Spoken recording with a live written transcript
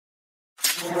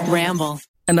Ramble.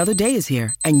 Another day is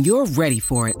here, and you're ready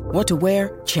for it. What to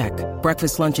wear? Check.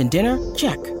 Breakfast, lunch, and dinner?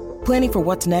 Check. Planning for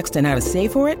what's next and how to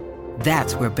save for it?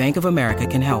 That's where Bank of America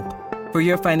can help. For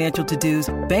your financial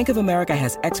to-dos, Bank of America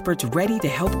has experts ready to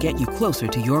help get you closer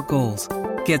to your goals.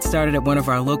 Get started at one of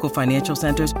our local financial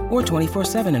centers or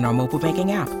 24/7 in our mobile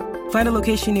banking app. Find a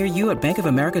location near you at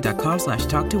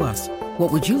bankofamerica.com/talktous.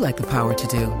 What would you like the power to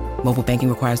do? Mobile banking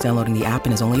requires downloading the app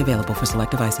and is only available for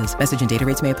select devices. Message and data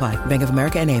rates may apply. Bank of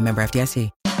America N.A., member FDIC.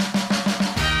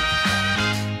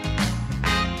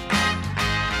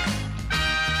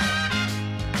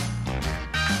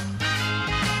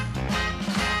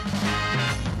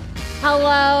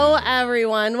 Hello,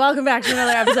 everyone. Welcome back to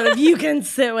another episode of You Can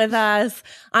Sit With Us.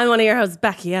 I'm one of your hosts,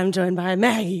 Becky. I'm joined by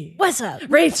Maggie. What's up?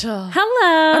 Rachel.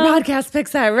 Hello. Our podcast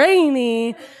picks at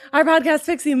Rainey. Our podcast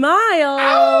pixie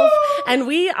Miles. And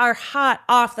we are hot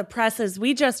off the presses.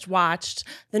 We just watched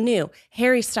the new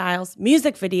Harry Styles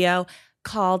music video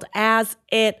called As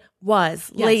It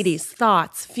Was. Yes. Ladies,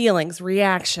 thoughts, feelings,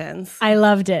 reactions. I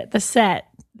loved it. The set,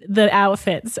 the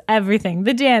outfits, everything,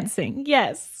 the dancing.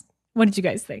 Yes. What did you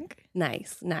guys think?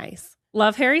 Nice.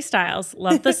 Love Harry Styles.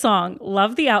 Love the song.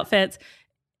 Love the outfits.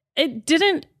 It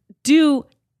didn't do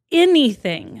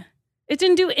anything.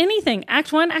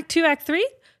 Act 1, Act 2, Act 3,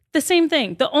 the same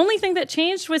thing. The only thing that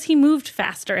changed was he moved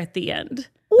faster at the end.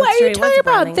 What That's are true, you he talking was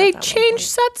about? running They at that changed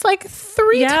sets like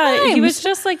three times. Yeah, he was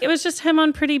just like, it was just him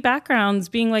on pretty backgrounds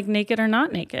being like naked or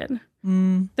not naked.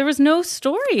 There was no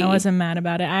story. I wasn't mad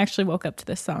about it. I actually woke up to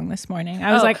this song this morning.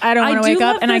 I was Oh, like, I don't want I to do wake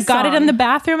up. love And I this got it in song. the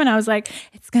bathroom and I was like,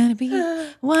 it's going to be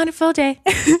a wonderful day.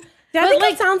 Yeah, I think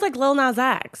it sounds like Lil Nas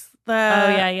X.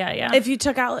 Yeah. If you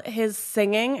took out his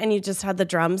singing and you just had the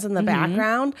drums in the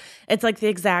background, it's like the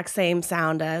exact same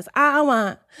sound as I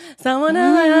want someone to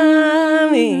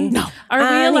love me. No. Are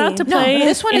we allowed to play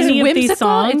This one is any of these whimsical.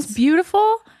 songs? It's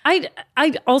beautiful. I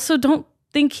also don't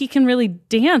think he can really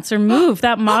dance or move.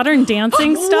 That modern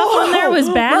dancing stuff on there was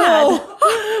bad.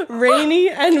 Rainey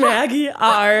and Maggie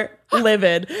are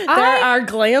livid. There are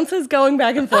glances going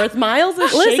back and forth. Miles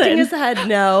is shaking his head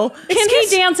no. Can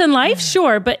he dance in life?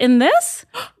 Sure. But in this,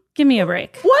 give me a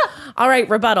break. What? All right,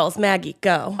 rebuttals. Maggie,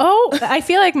 go. Oh, I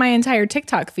feel like my entire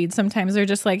TikTok feed sometimes are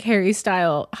just like Harry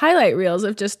style highlight reels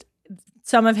of just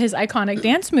some of his iconic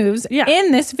dance moves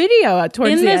in this video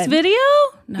towards In the this end. video?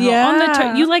 No. Yeah. On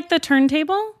the you like the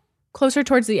turntable? Closer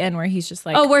towards the end where he's just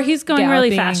like, Oh, where he's going really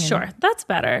galloping fast. and- Sure. That's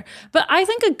better. But I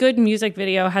think a good music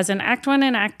video has an act 1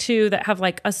 and act 2 that have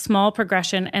like a small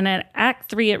progression. And at act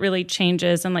 3, it really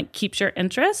changes and like keeps your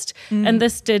interest. And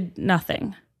this did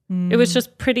nothing. It was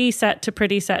just pretty set to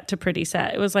pretty set to pretty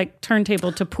set. It was like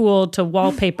turntable to pool to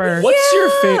wallpaper. What's your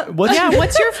favorite? what's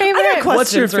your favorite?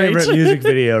 What's your questions, favorite Rach. music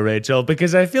video, Rachel?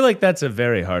 Because I feel like that's a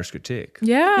very harsh critique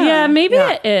Yeah. Yeah, maybe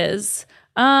it is.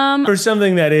 for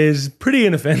something that is pretty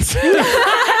inoffensive.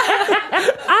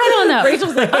 I don't know.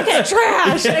 Rachel's like, okay,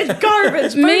 trash. It's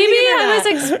garbage. Maybe I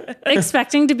was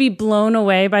expecting to be blown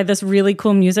away by this really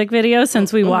cool music video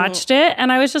since we watched it. And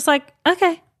I was just like,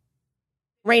 okay,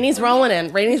 Rainey's rolling in.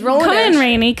 come in,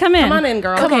 Rainey. Come in. Come on in,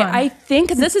 girl. Okay, I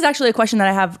think this is actually a question that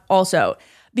I have also,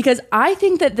 because I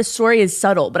think that the story is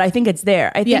subtle, but I think it's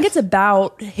there. I think it's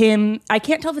about him. I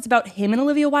can't tell if it's about him and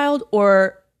Olivia Wilde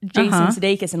or Jason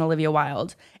Sudeikis and Olivia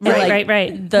Wilde. And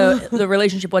Right. The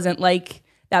relationship wasn't like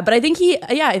that, but I think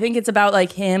I think it's about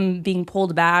like him being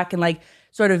pulled back and like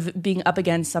sort of being up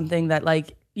against something that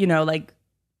like, you know, like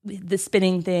the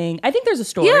spinning thing. I think there's a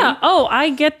story. Yeah. Oh,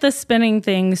 I get the spinning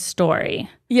thing story.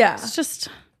 Yeah. It's just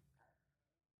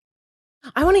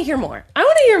I want to hear more.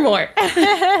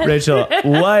 Rachel,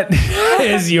 what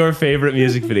is your favorite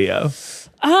music video?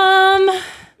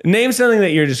 Name something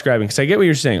that you're describing, because I get what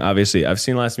you're saying. Obviously, I've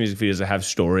seen lots of music videos that have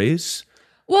stories.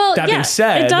 well, That yeah, being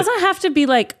said- it doesn't have to be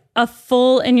like a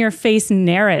full in your face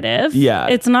narrative. Yeah.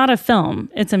 It's not a film.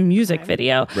 It's a music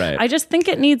video. Right. I just think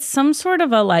it needs some sort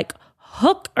of a like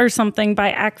hook or something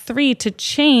by act 3 to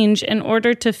change in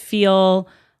order to feel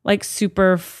like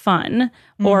super fun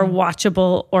or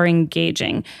watchable or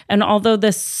engaging. And although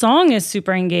this song is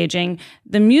super engaging,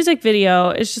 the music video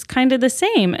is just kind of the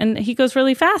same. And he goes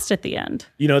really fast at the end.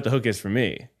 You know what the hook is for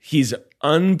me? He's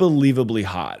unbelievably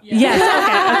hot. Yes.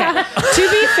 Okay.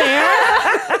 To be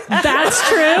fair, that's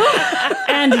true.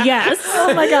 And yes.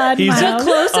 Oh my God. He's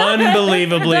Miles.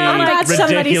 unbelievably, somebody said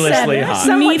ridiculously it. hot.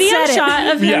 Someone Medium said it.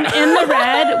 shot of him in the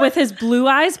red with his blue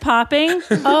eyes popping.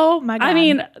 Oh my God. I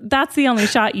mean, that's the only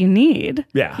shot you need.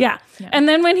 Yeah. Yeah. And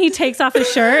then when he takes off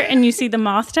his shirt and you see the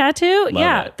moth tattoo,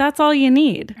 it. that's all you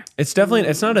need. It's definitely,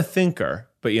 it's not a thinker.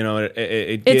 but you know, it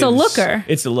It's a gives- looker.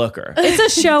 It's a looker.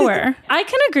 It's a shower. I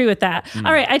can agree with that.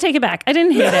 All right, I take it back. I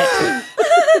didn't hate it.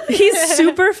 He's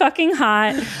super fucking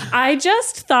hot. I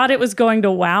just thought it was going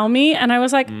to wow me, and I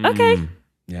was like, okay.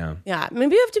 Yeah. Yeah,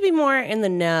 maybe you have to be more in the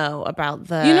know about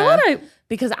the. You know what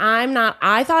Because I'm not.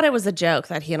 I thought it was a joke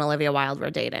that he and Olivia Wilde were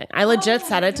dating. I legit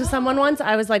said it to someone once.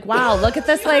 I was like, "Wow, look at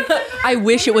this!" Like, I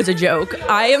wish it was a joke.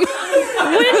 I am.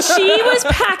 when she was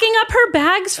packing up her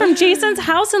bags from Jason's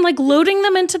house and like loading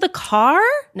them into the car.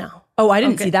 no. Oh, I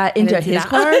didn't see that into didn't see his that.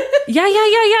 car. Yeah.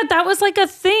 That was like a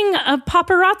thing, a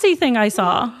paparazzi thing I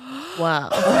saw. Whoa.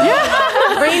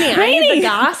 Yeah. Rainy, I need the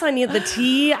goss. I need the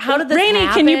tea. How did this Rainy,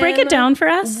 happen? can you break it down for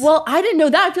us? Well, I didn't know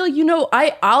that. I feel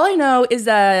like all I know is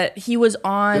that he was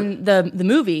on the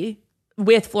movie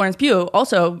with Florence Pugh.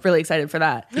 Also, really excited for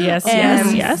that. Yes. And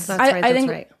That's right, I that's think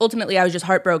right. ultimately I was just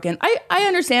heartbroken. I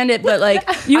understand it, but like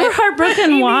You were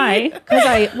heartbroken. Why?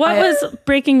 because What was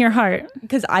breaking your heart?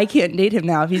 because I can't date him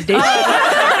now if he's dating.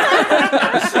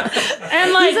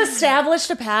 And like, He's established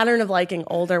a pattern of liking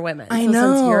older women. I So since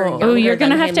know. you're Ooh, you're younger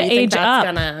gonna than have him, to you think age that's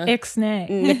up. Gonna Ixnay.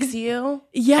 nix you.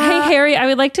 Yeah. hey Harry, I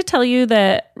would like to tell you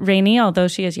that Rainy, although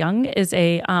she is young, is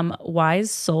a wise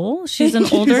soul. She's an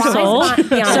older soul. Wise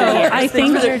beyond So years. I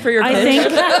think for your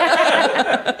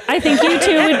I think you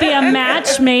two would be a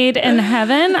match made in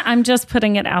heaven. I'm just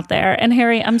putting it out there. And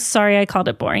Harry, I'm sorry I called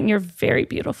it boring. You're very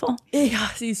beautiful. Yeah,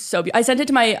 he's so beautiful. I sent it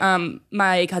to my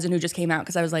my cousin who just came out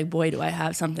because I was like, boy, do I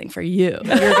have something for you.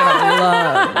 You're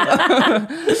gonna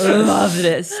love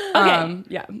this. Okay.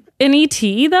 Yeah. In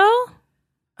E.T. though?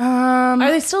 Are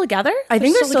they still together? I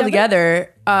think they're still together.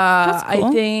 cool. I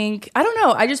think I don't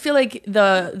know. I just feel like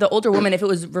the older woman, if it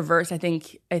was reversed, I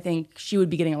think she would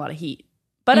be getting a lot of heat.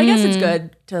 But I guess it's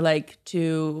good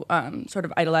to sort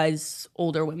of idolize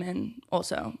older women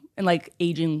also, and like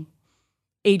aging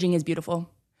is beautiful.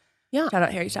 Yeah. Shout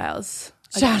out Harry Styles.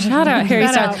 Shout out Harry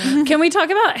Styles. Can we talk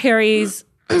about Harry's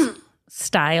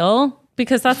style?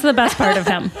 Because that's the best part of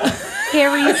him.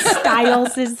 Harry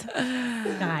Styles is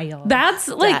style. That's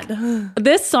like,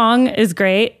 this song is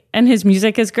great and his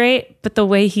music is great, but the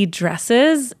way he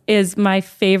dresses is my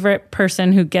favorite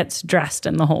person who gets dressed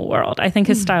in the whole world. I think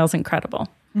his style's incredible.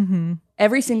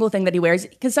 Every single thing that he wears,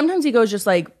 because sometimes he goes just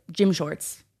like gym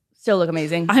shorts, still look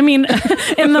amazing. I mean,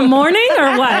 in the morning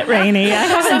or what, Rainy? I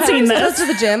haven't seen He goes this. to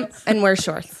the gym and wears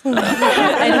shorts.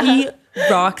 And he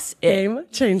rocks it. Game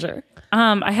changer.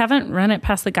 I haven't run it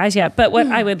past the guys yet, but what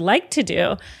I would like to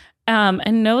do,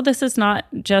 and no, this is not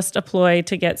just a ploy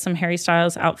to get some Harry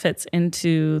Styles outfits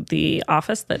into the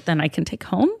office that then I can take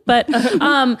home, but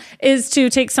is to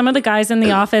take some of the guys in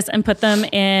the office and put them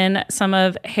in some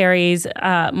of Harry's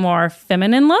more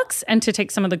feminine looks, and to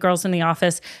take some of the girls in the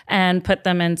office and put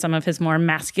them in some of his more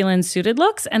masculine suited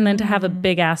looks, and then to have a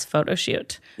big ass photo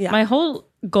shoot. Yeah. My whole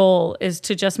goal is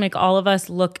to just make all of us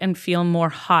look and feel more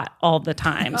hot all the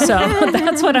time. So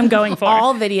that's what I'm going for.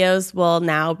 All videos will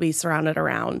now be surrounded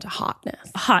around hotness.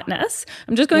 Hotness.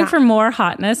 I'm just going for more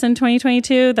hotness in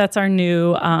 2022. That's our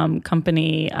new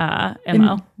company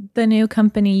MO. The new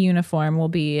company uniform will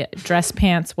be dress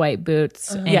pants, white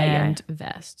boots, and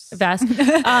vests. Vest.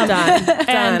 Done.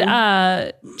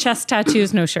 And chest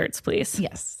tattoos, no shirts, please.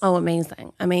 Yes. Oh,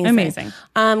 amazing. Amazing. Amazing.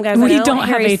 Guys, We I know don't have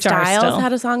Harry HR Styles still.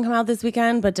 had a song come out this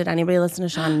weekend, but did anybody listen to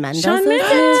Shawn Mendes? Shawn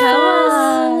Mendes.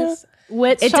 Tell us.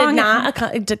 Which It song?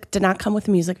 did not come with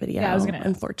a music video. I was gonna ask.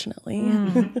 unfortunately.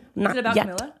 Not Is it about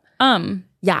yet. Camilla?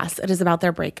 Yes, it is about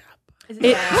their breakup.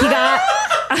 He got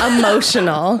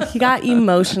emotional. He got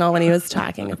emotional when he was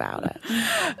talking about it.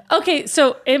 Okay,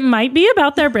 so it might be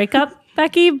about their breakup,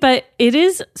 Becky, but it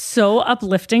is so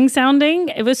uplifting sounding.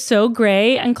 It was so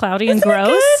gray and cloudy and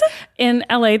gross in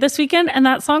LA this weekend. And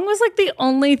that song was like the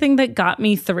only thing that got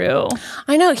me through.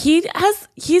 I know he's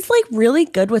like really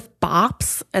good with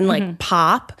bops and like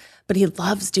pop, but he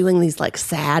loves doing these like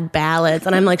sad ballads.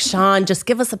 And I'm like, Sean, just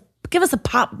give us a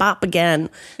pop bop again.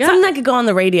 Something that could go on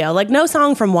the radio. Like no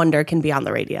song from Wonder can be on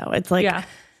the radio. It's like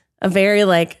a very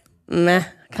like meh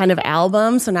kind of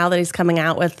album. So now that he's coming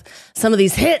out with some of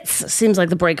these hits, seems like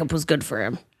the breakup was good for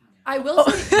him. I will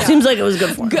say, Seems like it was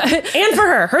good for him. And for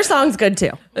her. Her song's good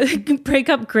too.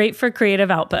 Breakup, great for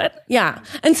creative output. Yeah.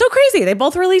 And so crazy. They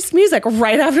both released music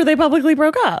right after they publicly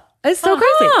broke up. It's so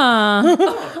crazy.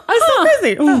 It's so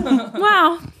crazy.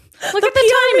 Wow. Look at PR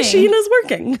the timing. machine is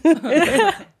working.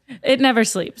 It never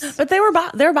sleeps. But they're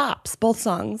bops, both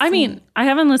songs. I mean, I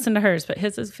haven't listened to hers, but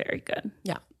his is very good.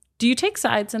 Yeah. Do you take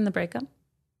sides in the breakup?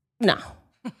 No.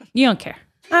 You don't care.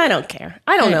 I don't care.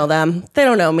 I don't know them. They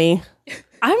don't know me.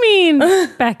 I mean,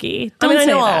 Becky, don't I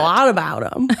say know that. a lot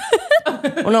about them.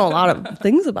 I know a lot of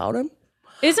things about him.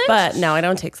 Isn't But no, I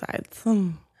don't take sides.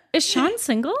 is Sean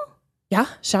single? Yeah,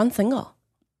 Sean's single.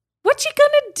 What you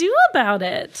gonna do about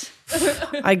it?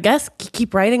 I guess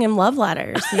keep writing him love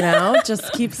letters,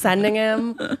 just keep sending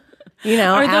him, Are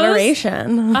those,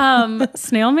 adoration.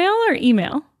 Snail mail or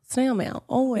email? Snail mail,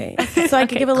 always. So I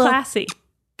could give a little classy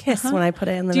kiss when I put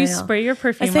it in the Do you mail. spray your I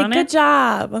perfume say, on good it?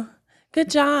 job. Good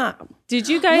job. Did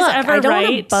you guys Look, ever I don't want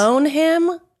to write? bone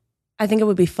him. I think it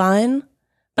would be fun,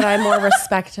 but I more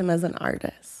respect him as an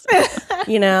artist.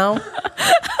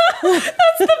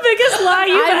 That's the biggest lie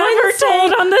you've ever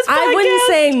told on this podcast. I wouldn't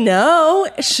say no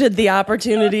should the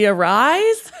opportunity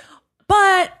arise,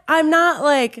 but I'm not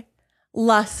like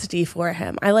lusty for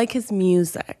him. I like his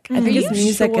music. I think his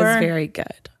music is very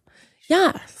good.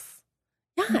 Yes.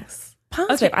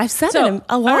 Positive. Okay, I've said it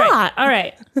a lot. All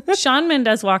right. Shawn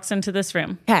Mendes walks into this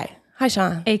room. Hey. Hi,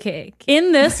 Sean. AKA.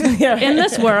 In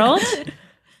this world,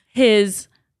 his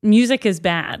music is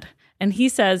bad. And he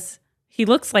says, he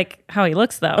looks like how he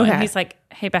looks though. Okay. And he's like,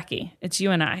 hey, Becky, it's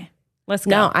you and I. Let's go.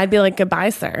 No, I'd be like, goodbye,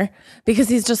 sir. Because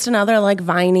he's just another like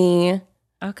viney,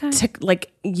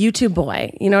 like YouTube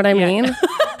boy. You know what I mean?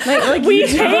 like we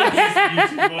hate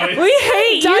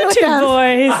YouTube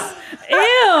boys. Ew.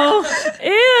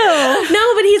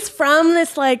 No, but he's from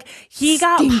this like he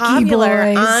got Stinky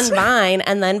popular boys. on Vine,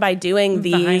 and then by doing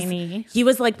these, Viney. he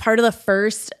was like part of the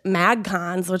first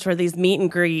MagCons, which were these meet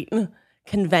and greet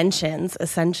conventions.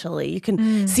 Essentially, you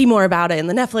can see more about it in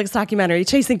the Netflix documentary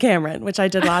 "Chasing Cameron," which I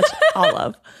did watch all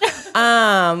of.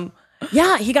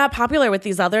 Yeah, he got popular with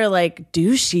these other like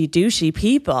douchey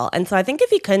people, and so I think if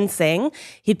he couldn't sing,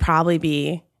 he'd probably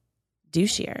be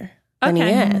douchier than he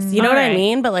is. You know what I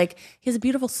mean? But like, he has a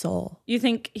beautiful soul. You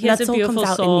think he has That a soul beautiful comes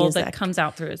out in soul music. that comes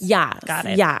out through his... Yes. Got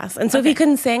it. Yes. And so if he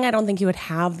couldn't sing, I don't think he would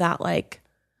have that like,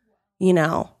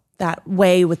 that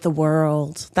way with the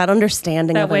world, that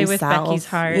understanding That of way himself. with Becky's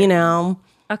heart.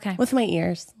 Okay. With my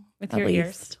ears. With at your least.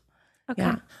 ears. Okay.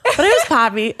 Yeah. But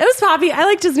it was poppy. I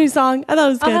liked his new song. I thought it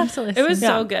was good. I'll have to listen. It was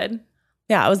so good.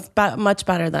 Yeah, it was much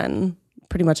better than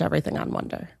pretty much everything on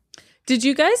Wonder. Did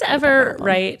you guys ever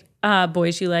write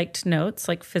boys you liked notes,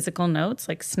 like physical notes,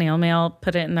 like snail mail,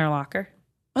 put it in their locker?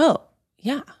 Oh,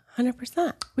 yeah,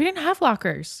 100%. We didn't have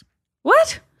lockers.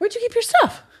 What? Where'd you keep your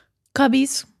stuff?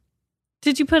 Cubbies.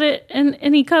 Did you put it in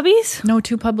any cubbies? No,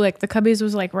 too public. The Cubbies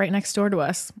was like right next door to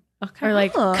us. Okay. Or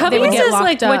like Oh. they would Cubbies get is locked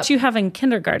like up. what you have in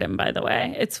kindergarten, by the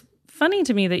way. It's funny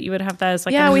to me that you would have that as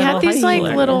like yeah, a we middle had these high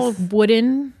like schooler. little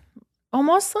wooden,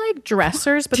 almost like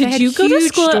dressers, but they Did had you go to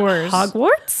huge school doors. at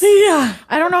Hogwarts? Yeah.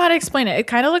 I don't know how to explain it. It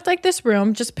kind of looked like this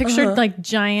room. Just pictured like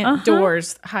giant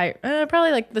doors, high,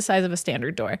 probably like the size of a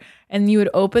standard door. And you would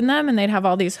open them, and they'd have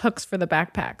all these hooks for the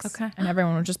backpacks. Okay. And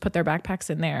everyone would just put their backpacks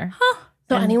in there.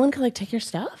 So anyone could like take your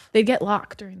stuff? They'd get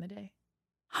locked during the day.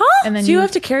 Huh? And then so you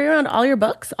have to carry around all your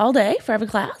books all day for every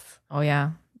class? Oh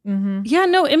yeah. Mm-hmm. Yeah,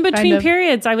 no, in between of.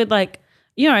 periods, I would like,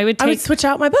 I would take, I would switch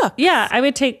out my book. yeah, I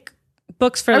would take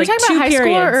books for Are we like talking 2 about high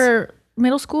periods. school or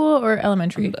middle school or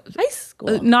elementary? High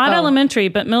school. Not Oh. elementary,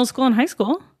 but middle school and high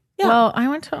school. Yeah. Well, I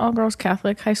went to all girls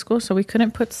Catholic high school, so we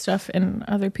couldn't put stuff in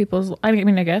other people's. I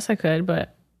mean, I guess I could,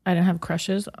 but I didn't have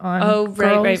crushes on. Oh,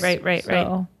 right.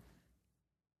 so-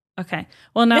 Okay.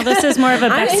 Well, now this is more of a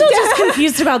I'm Becky. still just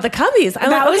confused about the Cubbies.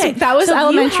 That was so you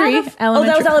elementary. had Oh,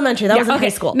 that was elementary. That wasn't okay. high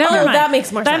school. Never oh, mind. that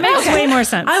makes more That sense. makes way more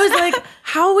sense. I was like,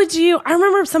 how would you? I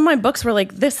remember some of my books were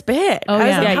like this big. Oh, I was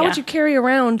yeah. like, Yeah, how yeah. would you carry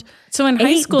around? So in high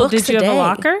 8 school, books did you a have a day?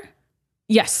 locker?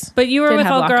 Yes, But you were Did with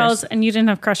have all lockers. girls and you didn't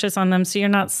have crushes on them, so you're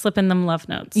not slipping them love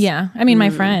notes. Yeah, I mean, my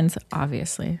friends,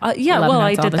 obviously. Yeah, love well,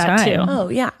 I notes all did the that time. too. Oh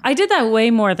yeah. I did that way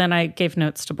more than I gave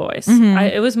notes to boys.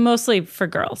 It was mostly for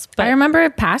girls. But I remember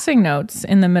passing notes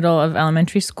in the middle of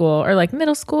elementary school or like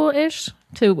middle school ish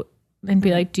and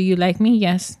be like, "Do you like me?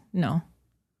 Yes, no."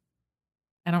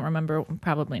 I don't remember.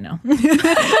 Probably no.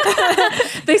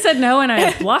 they said no, and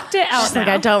I blocked it out. She's like,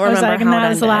 now. I don't I was remember like, and how that it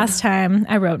was the ended. last time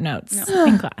I wrote notes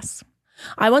in class.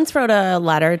 I once wrote a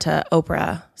letter to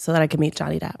Oprah so that I could meet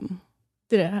Johnny Depp.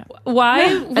 Did it happen? Why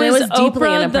And it was deeply Oprah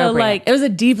the inappropriate. like? It was a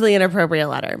deeply inappropriate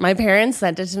letter. My parents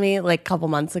sent it to me like a couple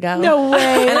months ago. No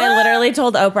way. And I literally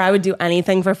told Oprah I would do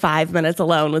anything for 5 minutes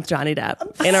alone with Johnny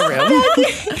Depp in a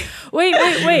room. Wait.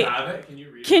 Can you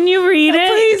read Can you read it?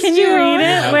 Please Can you do. read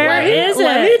it? Where is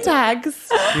Let me it?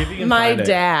 text my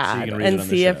dad and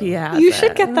see if he has You it.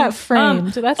 should get that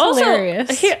framed. That's Also,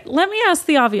 hilarious. Here, let me ask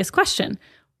the obvious question: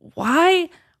 why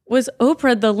was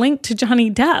Oprah the link to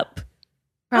Johnny Depp?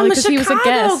 I'm a 'cause he was a Chicago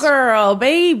guest. girl,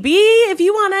 baby. If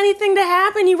you want anything to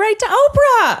happen, you write to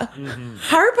Oprah.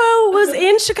 Harpo was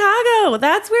in Chicago.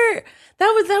 That's where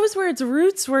that was where its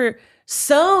roots were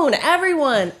sown.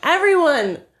 Everyone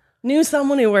knew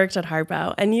someone who worked at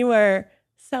Harpo, and you were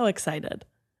so excited.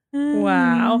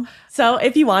 Wow. So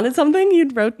if you wanted something,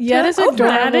 you'd wrote Yeah, that's Oprah. adorable.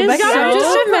 That is Becky, so I'm just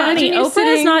funny. imagining you Oprah is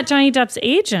sitting- not Johnny Depp's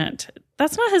agent.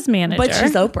 That's not his manager. But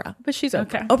she's Oprah. But she's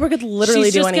okay. Oprah could literally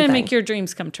She's do just anything. gonna make your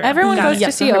dreams come true. Everyone Got goes it. to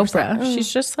Yes, see 100%. Oprah.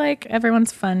 She's just like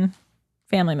everyone's fun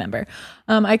family member.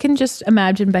 I can just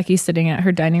imagine Becky sitting at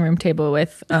her dining room table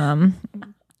with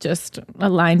just a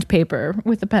lined paper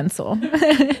with a pencil,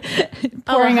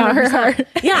 pouring out her heart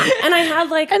Yeah, and I had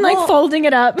like and like folding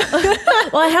it up.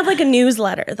 well, I had like a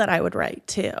newsletter that I would write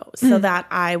too, so that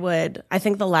I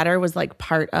think the letter was like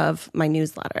part of my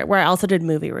newsletter where I also did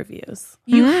movie reviews.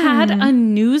 You had a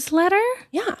newsletter?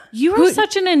 Yeah. You were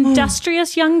such an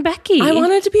industrious young Becky. I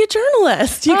wanted to be a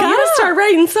journalist. You gotta start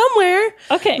writing somewhere.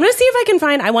 Okay. I'm gonna see if I can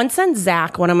find. I once sent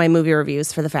Zach one of my movie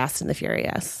reviews for The Fast and the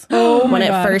Furious when it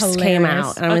God, first came hilarious.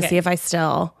 out, and I'm gonna Okay. see if I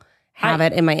still have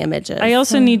it in my images. I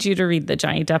also need you to read the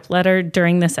Johnny Depp letter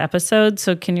during this episode.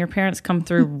 So can your parents come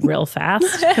through real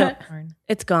fast?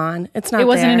 It's gone. It's not. It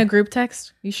wasn't there. in a group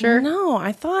text. You sure? No,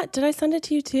 I thought. Did I send it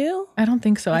to you too? I don't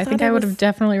think so. I think thought I it would was- have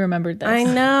definitely remembered this. I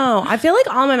know. I feel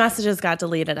like all my messages got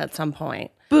deleted at some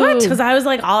point. What? Because I was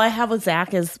like, all I have with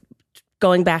Zach is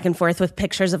going back and forth with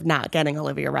pictures of not getting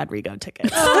Olivia Rodrigo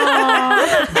tickets.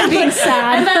 And being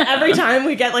sad. And then every time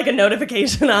we get like a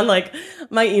notification on like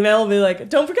my email will be like,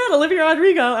 don't forget Olivia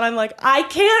Rodrigo. And I'm like, I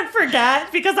can't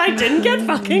forget because I didn't get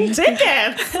fucking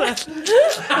tickets.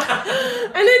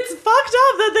 And it's fucked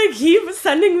up that they keep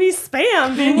sending me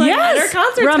spam being like, Yes, their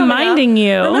concert's reminding coming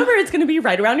you. up. Remember, it's going to be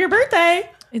right around your birthday.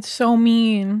 It's so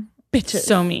mean. Bitches.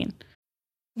 So mean.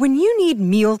 When you need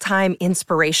mealtime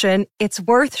inspiration, it's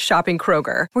worth shopping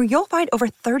Kroger, where you'll find over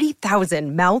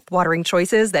 30,000 mouth-watering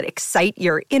choices that excite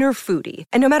your inner foodie.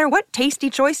 And no matter what tasty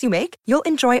choice you make, you'll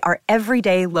enjoy our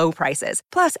everyday low prices,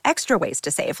 plus extra ways to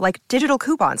save, like digital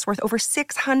coupons worth over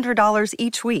 $600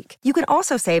 each week. You can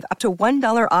also save up to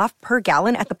 $1 off per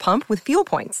gallon at the pump with fuel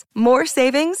points. More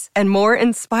savings and more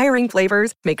inspiring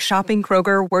flavors make shopping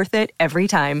Kroger worth it every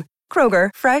time. Kroger,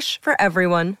 fresh for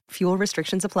everyone. Fuel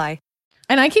restrictions apply.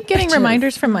 And I keep getting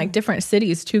reminders from like different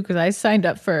cities too, because I signed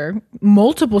up for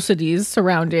multiple cities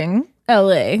surrounding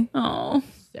LA. Oh.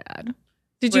 Sad.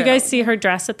 Did you guys see her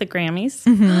dress at the Grammys?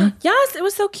 Yes, it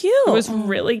was so cute. It was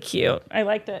really cute. I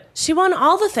liked it. She won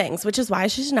all the things, which is why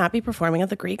she should not be performing at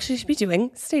the Greek. She should be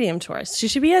doing stadium tours. She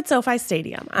should be at SoFi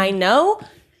Stadium. I know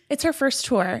it's her first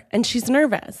tour and she's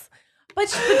nervous, but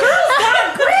the girl's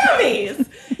got Grammys.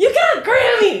 You got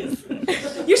Grammys.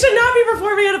 You should not be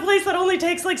performing at a place that only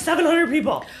takes like 700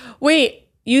 people. Wait,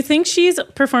 you think she's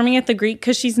performing at the Greek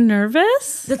because she's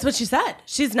nervous? That's what she said.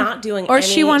 She's not doing Or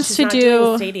she wants she's to not do-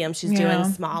 doing stadium. She's Yeah.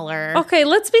 doing smaller. Okay,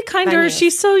 let's be kind to her. Venues.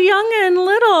 She's so young and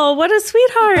little. What a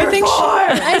sweetheart. I think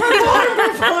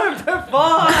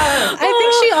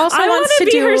she also I wants wanna to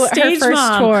be do her her stage first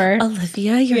mom. tour.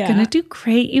 Olivia, you're Yeah. gonna do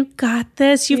great. You got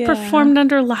this. You've Yeah. performed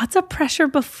under lots of pressure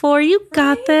before. You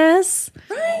got this.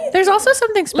 There's also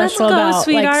something Let's special go, about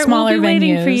sweetheart. like We'll smaller be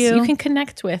waiting venues for you. can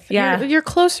connect with. Yeah. You're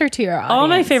closer to your audience. All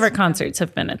my favorite concerts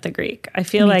have been at the Greek. I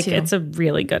feel like too. it's a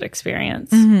really good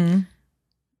experience.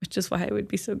 Which is why it would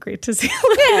be so great to see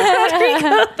Olivia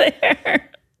Rodrigo there.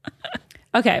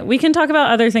 Okay, we can talk about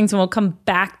other things and we'll come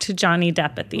back to Johnny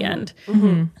Depp at the end.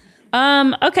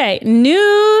 Okay,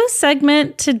 new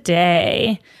segment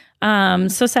today.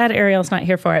 So sad Ariel's not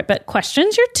here for it, but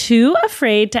questions you're too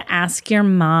afraid to ask your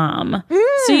mom.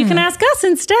 So you can ask us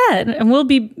instead, and we'll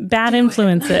be bad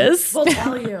influences. We'll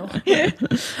tell you.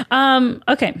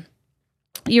 Okay.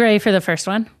 You ready for the first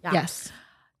one? Yes.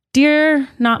 Dear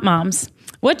not moms,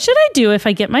 what should I do if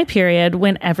I get my period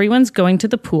when everyone's going to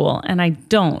the pool and I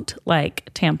don't like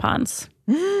tampons?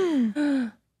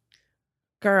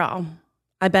 Girl,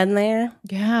 I've been there.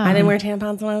 Yeah. I didn't wear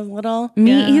tampons when I was little.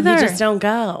 Me either. You just don't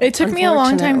go. It took me a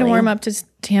long time to unfortunately. warm up to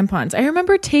tampons. I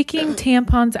remember taking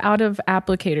tampons out of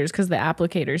applicators because the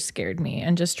applicators scared me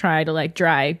and just try to like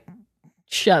dry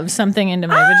shove something into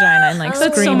my vagina and like That's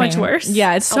so screaming. much worse.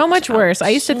 Yeah, it's so much worse. I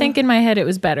used to think in my head it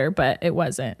was better, but it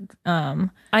wasn't.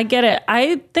 I get it.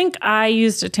 I think I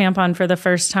used a tampon for the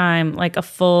first time like a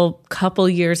full couple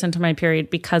years into my period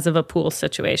because of a pool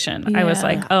situation. I was Yeah.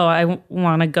 like, oh, I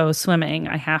want to go swimming.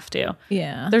 I have to.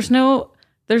 Yeah. There's no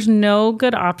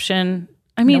good option.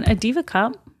 I mean, a Diva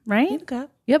Cup, right?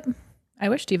 Yep. I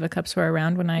wish Diva Cups were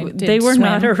around when I did They were swim.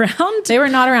 not around. They were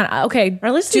not around. Okay. Or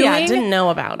at least I didn't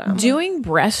know about them. Doing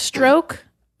breaststroke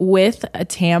with a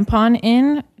tampon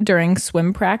in during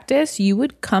swim practice, you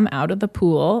would come out of the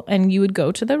pool and you would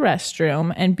go to the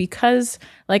restroom. And because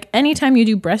like anytime you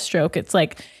do breaststroke, it's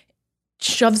like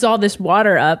shoves all this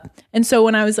water up. And so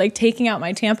when I was like taking out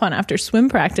my tampon after swim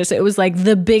practice, it was like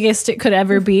the biggest it could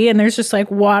ever be. And there's just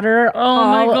like water all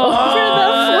my over God. the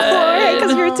floor. I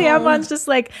because your tampon's just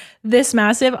like this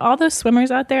massive. All those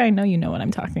swimmers out there, I know you know what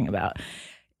I'm talking about.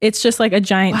 It's just like a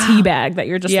giant tea bag that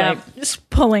you're just like just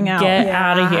pulling out. Get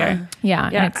out of here. Yeah.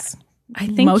 Yeah. And it's I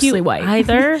think mostly you white.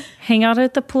 either hang out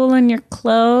at the pool in your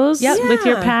clothes with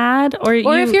your pad, or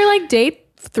if you're like day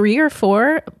 3 or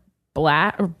 4,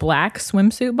 black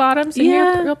swimsuit bottoms, and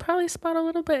you'll probably spot a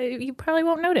little bit. You probably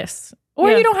won't notice.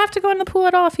 Or you don't have to go in the pool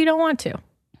at all if you don't want to.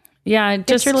 Yeah,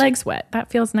 Get your legs wet. That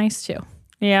feels nice too.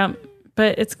 Yeah,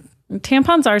 but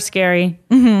tampons are scary.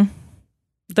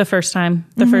 The first time,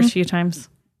 the first few times.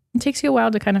 It takes you a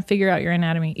while to kind of figure out your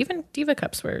anatomy. Even Diva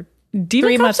Cups were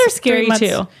Diva Cups are scary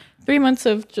too. 3 months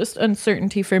of just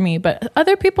uncertainty for me, but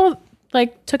other people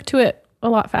like took to it a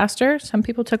lot faster. Some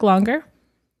people took longer.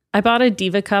 I bought a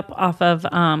Diva Cup off of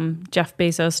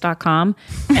JeffBezos.com,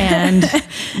 and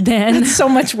then It's so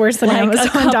much worse than like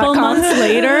Amazon.com. a couple months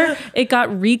later, it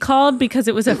got recalled because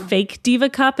it was a fake Diva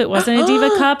Cup. It wasn't a Diva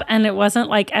Cup, and it wasn't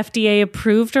like FDA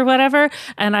approved or whatever.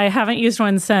 And I haven't used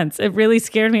one since. It really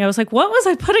scared me. I was like, "What was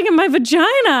I putting in my vagina?"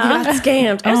 Got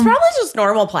scammed. It's probably just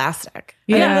normal plastic.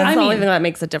 Yeah, that's I the only mean, thing that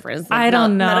makes a difference. Like, I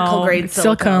don't not know. Medical grade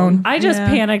Silicone. I just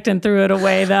panicked and threw it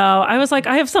away, though. I was like,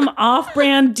 I have some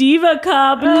off-brand Diva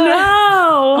Cup.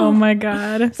 No. Oh my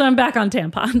God. So I'm back on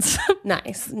tampons.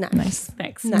 Nice.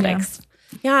 Thanks. Nice. Thanks.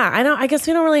 Yeah, I guess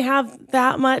we don't really have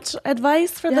that much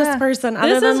advice for this person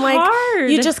other This than is like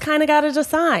hard. you just kind of got to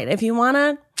decide if you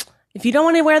don't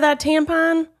want to wear that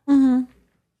tampon. No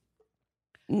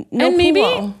And maybe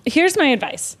pool. here's my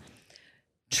advice.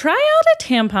 Try out a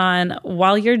tampon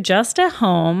while you're just at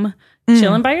home,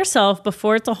 chilling by yourself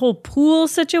before it's a whole pool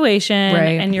situation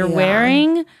Right. and you're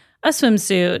wearing a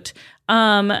swimsuit.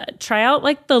 Try out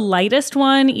like the lightest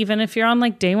one, even if you're on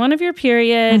like day 1 of your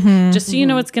period, just so you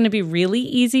know it's going to be really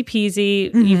easy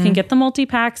peasy. You can get the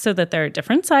multi-pack so that there are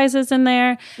different sizes in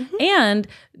there. And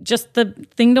just the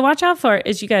thing to watch out for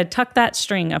is you got to tuck that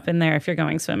string up in there if you're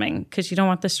going swimming, because you don't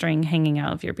want the string hanging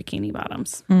out of your bikini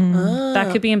bottoms. That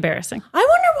could be embarrassing. I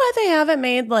wonder why they haven't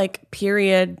made like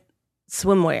period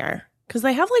swimwear, because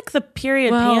they have like the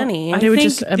period panties. I They would think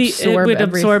just it absorb would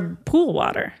every- absorb pool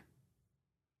water.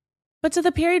 But do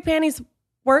the period panties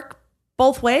work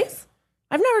both ways?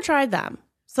 I've never tried them.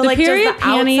 So The like, period does the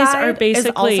panties outside are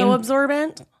basically- is also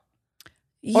absorbent,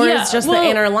 or is just the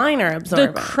inner liner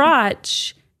absorbent? The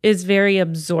crotch is very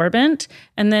absorbent,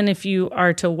 and then if you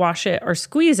are to wash it or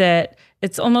squeeze it,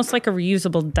 it's almost like a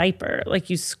reusable diaper. Like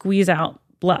you squeeze out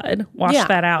blood, wash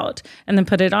that out, and then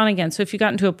put it on again. So if you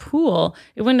got into a pool,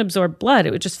 it wouldn't absorb blood.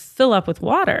 It would just fill up with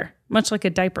water, much like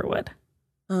a diaper would.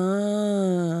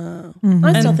 Oh.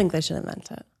 I still think they should invent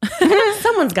it.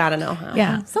 Someone's got to know how.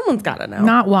 Yeah. Someone's got to know.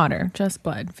 Not water, just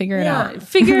blood. Figure it out.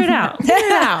 Figure it out. Figure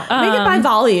it out. Make it by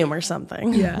volume or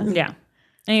something. Yeah.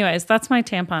 Anyways, that's my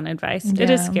tampon advice. It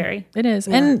is scary. It is.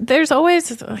 And there's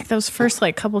always like those first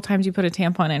like couple times you put a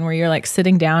tampon in where you're like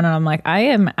sitting down and I'm like, I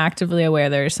am actively aware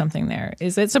there's something there.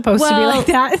 Is it supposed to be like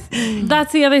that?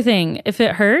 That's the other thing. If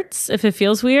it hurts, if it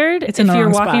feels weird, It's in if the you're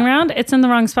wrong walking spot. around, it's in the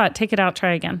wrong spot. Take it out,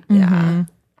 try again. Yeah.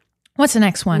 What's the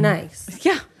next one? Nice.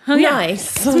 Yeah. Oh, yeah.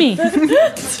 Nice. It's me.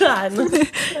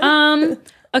 Done.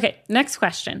 Okay, next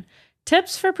question.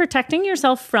 Tips for protecting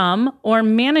yourself from or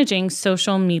managing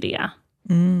social media.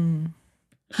 I don't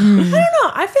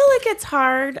know. I feel like it's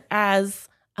hard as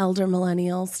elder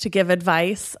millennials to give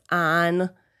advice on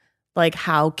like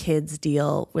how kids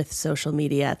deal with social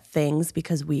media things,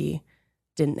 because we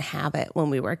didn't have it when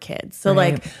we were kids. So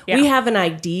like we have an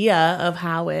idea of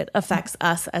how it affects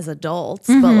us as adults,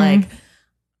 but like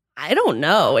I don't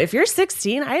know. If you're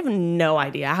 16, I have no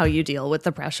idea how you deal with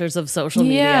the pressures of social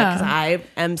media, because I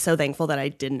am so thankful that I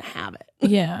didn't have it.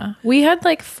 Yeah. We had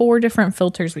like 4 different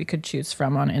filters we could choose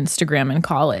from on Instagram in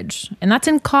college. And that's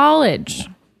in college.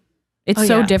 It's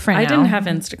so different I now. didn't have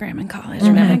Instagram in college. I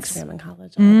had Max. Instagram in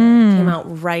college. Came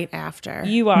out right after.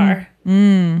 You are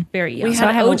very young. We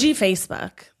had OG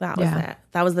Facebook. That was it.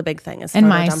 That was the big thing. Is And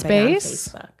photo dumping on MySpace?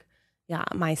 Facebook. Yeah,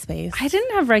 MySpace. I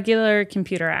didn't have regular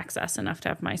computer access enough to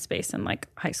have MySpace in like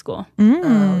high school.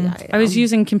 Oh yeah. I was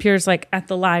using computers like at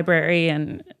the library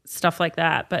and stuff like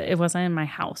that, but it wasn't in my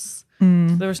house. So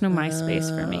there was no MySpace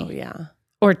for Oh me. yeah.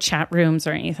 Or chat rooms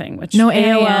or anything, which No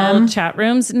AOL AIM. chat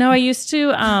rooms. No, I used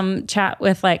to chat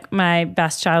with like my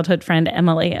best childhood friend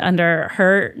Emily under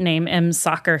her name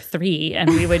M-Soccer3,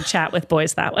 and we would chat with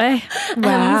boys that way.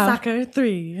 Soccer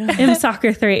 3.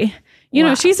 M-Soccer3. You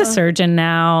know, she's a surgeon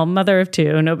now, mother of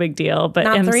 2, no big deal. But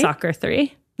Not 3?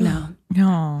 M-Soccer3, no,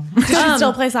 No. Does she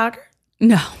still play soccer?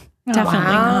 no, definitely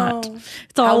not.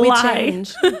 It's all How a we lie.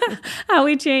 change. How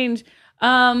we change.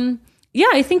 Yeah,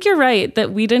 I think you're right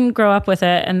that we didn't grow up with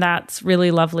it, and that's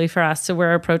really lovely for us. So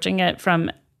we're approaching it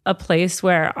from a place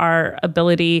where our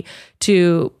ability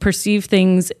to perceive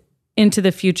things into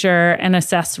the future and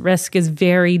assess risk is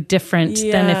very different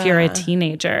than if you're a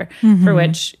teenager, for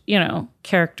which, you know,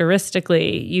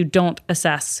 characteristically, you don't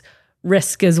assess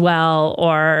risk as well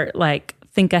or like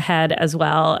think ahead as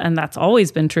well. And that's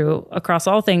always been true across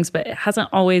all things, but it hasn't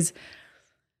always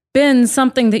been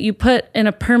something that you put in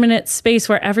a permanent space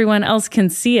where everyone else can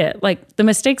see it. Like the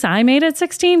mistakes I made at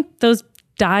 16, those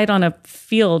died on a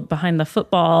field behind the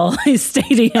football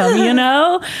stadium, you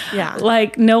know? Yeah.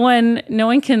 Like no one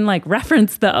can like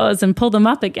reference those and pull them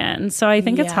up again. So I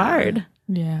think it's hard.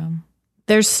 Yeah.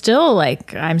 There's still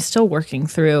like, I'm still working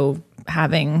through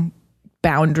having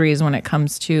boundaries when it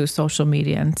comes to social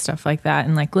media and stuff like that,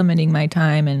 and like limiting my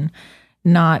time and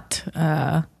not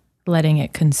letting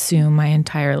it consume my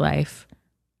entire life.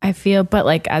 I feel, but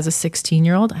like as a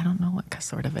 16-year-old, I don't know what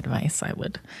sort of advice I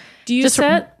would. Do you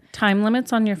set time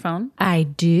limits on your phone? I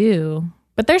do.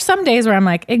 But there's some days where I'm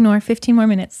like, ignore 15 more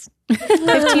minutes.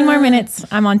 15 more minutes.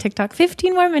 I'm on TikTok.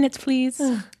 15 more minutes, please.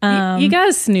 You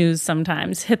gotta snooze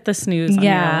sometimes. Hit the snooze on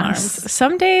your alarms.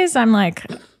 Some days I'm like,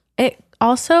 it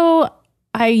also,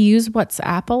 I use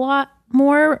WhatsApp a lot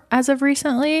more as of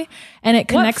recently, and it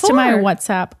connects to my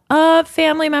WhatsApp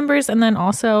family members and then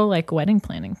also like wedding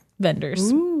planning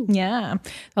vendors. Ooh. Yeah.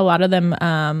 A lot of them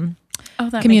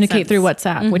communicate through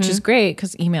WhatsApp, which is great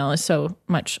because email is so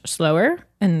much slower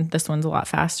and this one's a lot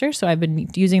faster. So I've been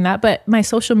using that, but my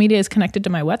social media is connected to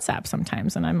my WhatsApp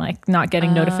sometimes and I'm like not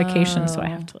getting notifications. So I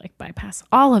have to like bypass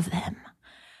all of them.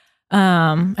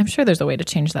 I'm sure there's a way to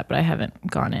change that, but I haven't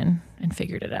gone in and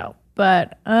figured it out.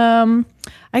 But I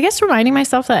guess reminding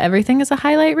myself that everything is a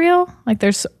highlight reel. Like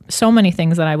there's so many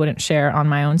things that I wouldn't share on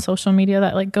my own social media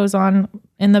that like goes on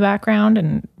in the background,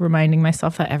 and reminding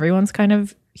myself that everyone's kind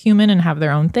of human and have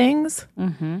their own things.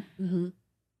 Mm-hmm. Mm-hmm.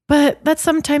 But that's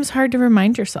sometimes hard to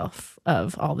remind yourself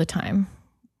of all the time.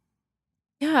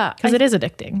 Yeah. Because it is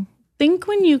addicting. Think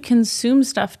when you consume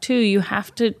stuff too, you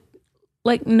have to,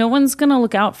 like, no one's going to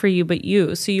look out for you but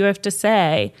you. So you have to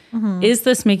say, is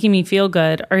this making me feel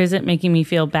good or is it making me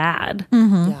feel bad?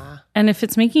 Mm-hmm. Yeah. And if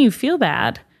it's making you feel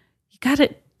bad, you got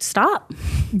to stop.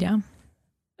 Yeah.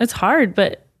 It's hard,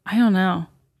 but I don't know.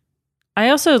 I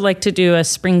also like to do a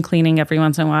spring cleaning every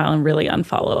once in a while and really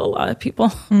unfollow a lot of people.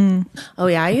 Mm. Oh,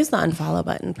 yeah. I use the unfollow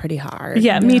button pretty hard.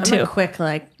 Yeah, me too. I'm a quick,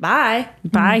 like, bye.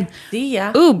 Bye. See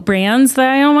ya. Ooh, brands that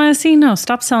I don't want to see? No,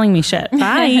 stop selling me shit.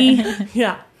 Bye.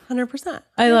 Yeah. 100%.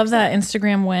 I love that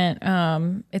Instagram went,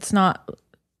 it's not,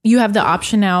 you have the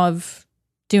option now of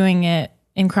doing it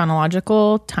in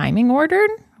chronological timing order,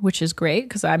 which is great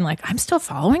because I'm like, I'm still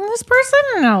following this person,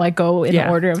 and I'll like go in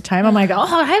order of time. I'm like, oh,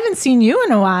 I haven't seen you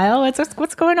in a while.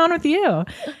 What's going on with you?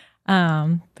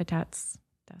 But that's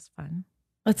fun.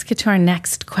 Let's get to our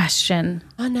next question.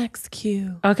 Our next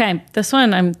cue. Okay, this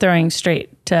one I'm throwing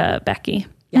straight to Becky.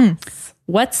 Yes.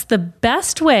 What's the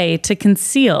best way to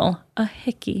conceal a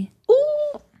hickey?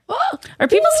 Ooh. Are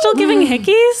people still giving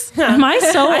hickeys? Am I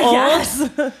so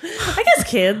old? I guess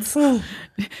kids.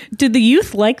 Did the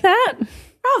youth like that?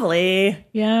 Probably.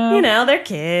 Yeah. You know, they're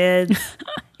kids.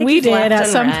 We did at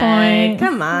some point.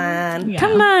 Come on. Yeah.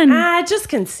 Come on. Just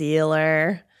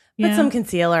concealer. Put Yeah. some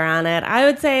concealer on it. I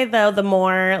would say, though, the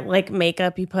more like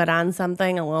makeup you put on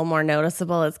something, a little more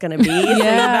noticeable it's going to be. So you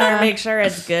better make sure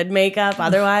it's good makeup.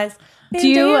 Otherwise, Do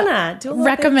you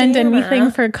recommend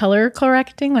anything for color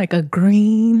correcting, like a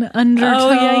green undertone?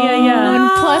 Oh,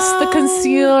 yeah. Plus the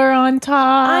concealer on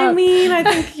top. I mean, I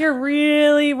think you're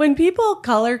really, when people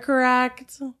color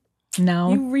correct,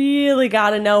 no. you really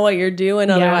got to know what you're doing.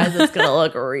 Otherwise, it's going to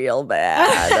look real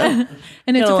bad.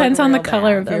 And it It'll depends look on the real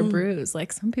color bad. of your bruise.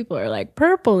 Like some people are like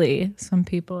purpley. Some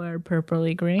people are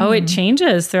purpley green. Oh, it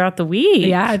changes throughout the week.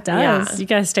 Yeah, it does. You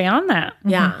guys stay on that.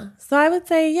 Yeah. So I would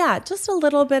say, just a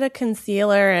little bit of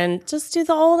concealer and just do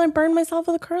the old and burn myself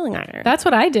with a curling iron. That's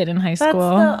what I did in high That's school.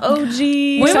 the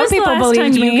OG. When Some was the people last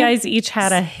believed time you me. guys each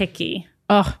had a hickey?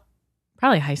 Oh,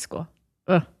 probably high school.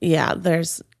 Ugh. Yeah,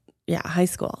 high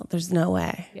school. There's no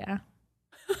way. Yeah.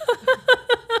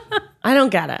 I don't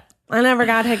get it. I never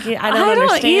got hickey. I don't don't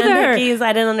understand either. hickeys.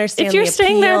 I didn't understand If you're the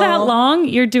staying there that appeal. long,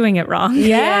 you're doing it wrong.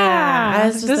 Yeah. I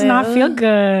was It just does like, not feel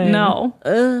good. No.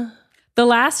 Ugh. The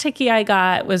last hickey I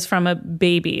got was from a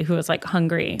baby who was like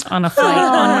hungry on a flight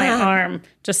on my arm.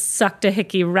 Just sucked a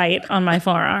hickey right on my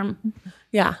forearm.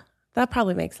 Yeah, that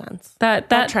probably makes sense. That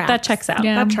tracks. checks out.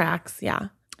 Yeah. That tracks. Yeah.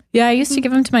 Yeah, I used to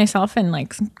give them to myself in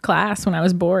like class when I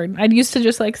was bored. I used to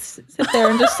just like sit there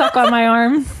and just suck on my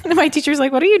arm. And my teacher's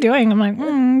like, "What are you doing?" I'm like,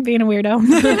 "Being a weirdo."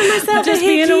 Just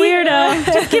being a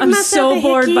weirdo. I'm so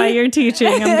bored by your teaching.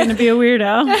 I'm going to be a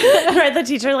weirdo. Right, the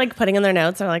teacher like putting in their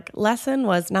notes are like, lesson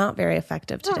was not very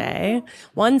effective today.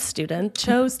 One student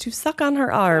chose to suck on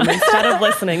her arm instead of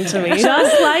listening to me.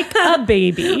 Just like a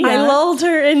baby. I lulled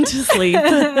her into sleep.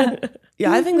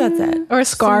 Yeah, I think that's it. Or a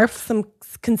scarf. Some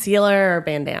concealer or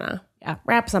bandana. Yeah,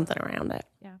 wrap something around it.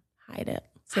 Yeah, hide it.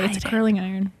 Say it's a curling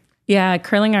iron. Yeah,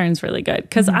 curling iron's really good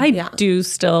because I do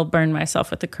still burn myself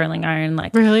with the curling iron.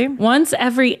 Like Really? once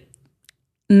every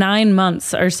 9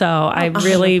 months or so, I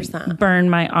really 100%. burn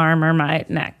my arm or my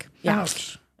neck. Yeah,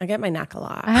 I get my neck a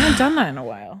lot. I haven't done that in a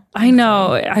while. I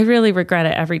know. I really regret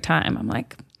it every time. I'm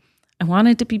like, I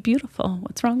wanted to be beautiful.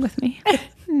 What's wrong with me?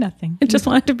 Nothing. I just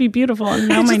wanted to be beautiful, and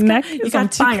now my neck You is got on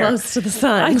too fire. close to the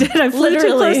sun. I did. I flew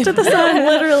too close to the sun.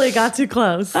 Literally got too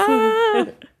close.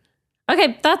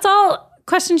 Okay, that's all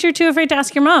questions you're too afraid to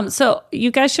ask your mom. So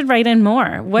you guys should write in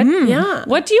more. What do you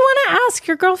want to ask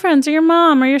your girlfriends or your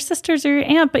mom or your sisters or your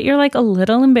aunt, but you're like a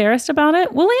little embarrassed about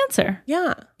it? We'll answer.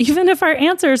 Yeah. Even if our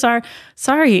answers are,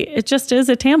 sorry, it just is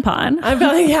a tampon. I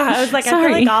was like, I Sorry.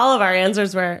 feel like all of our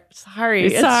answers were sorry.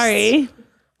 It's Sorry. just-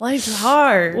 life's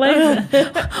hard.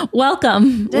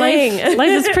 Welcome. Dang. Life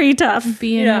is pretty tough.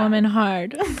 Being a woman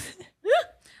hard.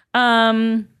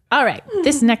 All right.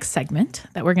 This next segment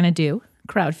that we're going to do,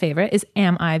 crowd favorite, is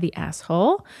Am I the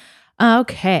Asshole?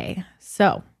 Okay.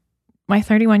 So my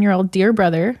 31-year-old dear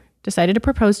brother decided to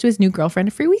propose to his new girlfriend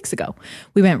a few weeks ago.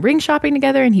 We went ring shopping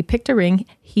together and he picked a ring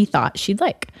he thought she'd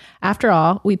like. After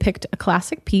all, we picked a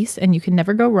classic piece and you can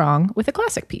never go wrong with a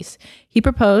classic piece. He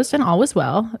proposed and all was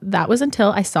well. That was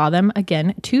until I saw them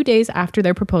again 2 days after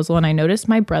their proposal and I noticed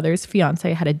my brother's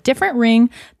fiance had a different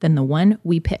ring than the one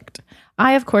we picked.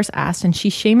 I, of course, asked, and she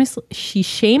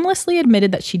shamelessly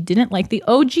admitted that she didn't like the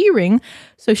OG ring,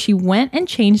 so she went and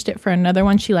changed it for another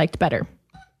one she liked better.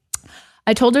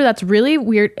 I told her that's really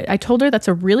weird. I told her that's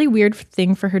a really weird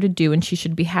thing for her to do, and she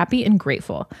should be happy and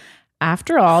grateful.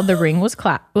 After all, the ring was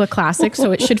a classic,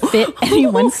 so it should fit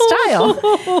anyone's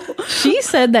style. She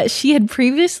said that she had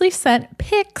previously sent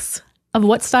pics of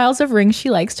what styles of rings she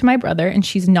likes to my brother, and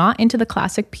she's not into the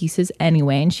classic pieces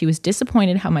anyway, and she was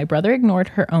disappointed how my brother ignored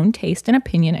her own taste and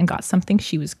opinion and got something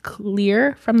she was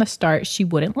clear from the start she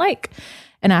wouldn't like.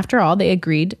 And after all, they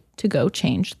agreed to go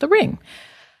change the ring.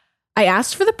 I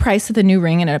asked for the price of the new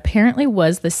ring, and it apparently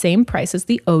was the same price as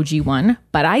the OG one,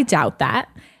 but I doubt that.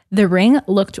 The ring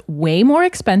looked way more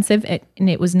expensive, and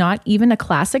it was not even a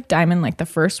classic diamond like the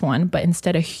first one, but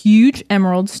instead a huge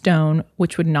emerald stone,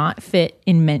 which would not fit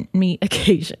in many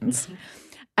occasions.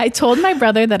 I told my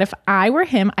brother that if I were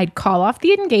him, I'd call off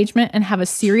the engagement and have a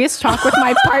serious talk with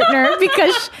my partner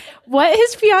because what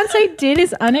his fiance did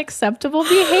is unacceptable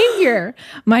behavior.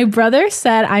 My brother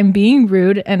said I'm being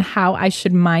rude and how I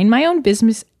should mind my own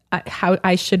business.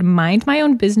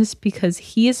 Because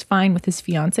he is fine with his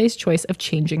fiance's choice of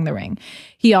changing the ring.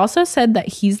 He also said that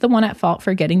he's the one at fault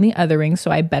for getting the other ring,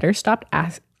 so I better stop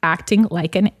acting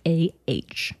like an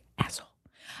asshole.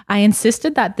 I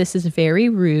insisted that this is very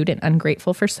rude and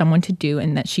ungrateful for someone to do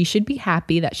and that she should be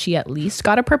happy that she at least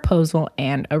got a proposal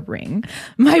and a ring.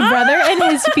 My brother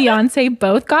and his fiance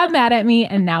both got mad at me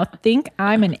and now think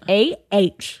I'm an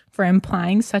for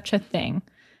implying such a thing.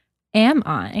 Am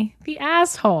I the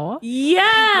asshole?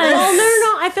 Yes. Well,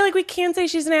 no. I feel like we can't say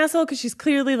she's an asshole because she's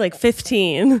clearly like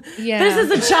 15. Yeah. This is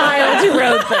a child who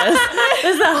wrote this.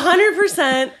 This is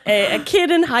 100% a kid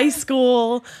in high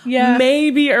school,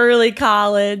 maybe early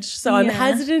college. So I'm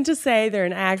hesitant to say they're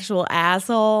an actual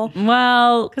asshole.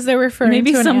 Well, Because they're referring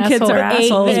maybe to an some kids asshole are at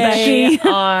assholes, 8. Becky. They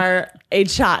are a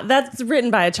child. That's written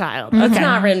by a child. That's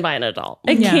not written by an adult.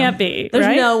 It can't be. There's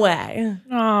right? no way.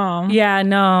 Oh. Yeah,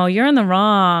 no, you're in the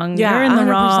wrong. Yeah, you're in the 100%.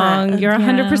 wrong. You're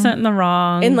 100% in the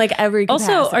wrong. In like every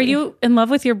capacity. Also, are you in love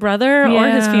with your brother or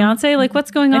his Yeah. fiance? Like,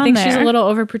 what's going on I think there? she's a little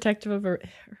overprotective of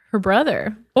her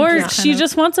brother. Or she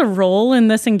just wants a role in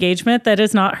this engagement that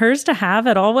is not hers to have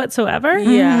at all whatsoever.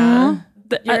 Yeah.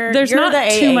 There's you're not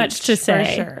the too AH much to for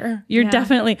say. sure. You're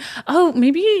definitely. Oh,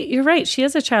 maybe you're right. She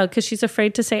is a child because she's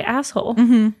afraid to say asshole.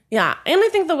 Yeah. And I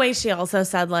think the way she also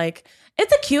said, like,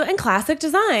 it's a cute and classic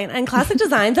design, and classic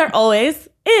designs are always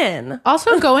in.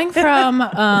 Also, going from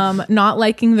not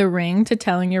liking the ring to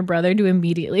telling your brother to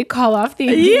immediately call off the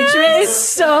engagement is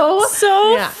so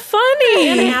funny.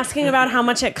 And asking about how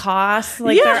much it costs.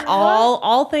 Like, they're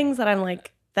all things that I'm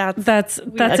like, that's a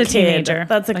kid. teenager.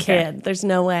 That's a Okay. kid. There's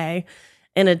no way.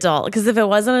 an adult. Because if it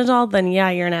was an adult, then yeah,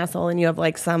 you're an asshole and you have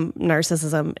like some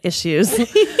narcissism issues.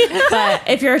 But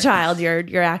if you're a child,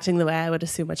 you're acting the way I would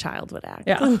assume a child would act.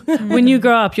 Yeah. When you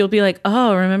grow up, you'll be like,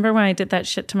 oh, remember when I did that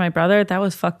shit to my brother? That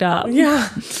was fucked up. Yeah.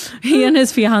 He and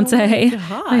his fiance, they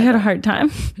had a hard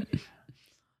time.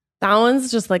 That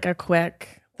one's just like a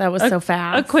quick. That was so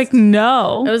fast. A quick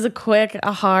no. It was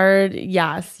a hard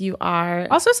yes, you are.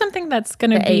 Also something that's going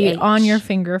to be on your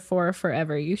finger for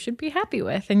forever. You should be happy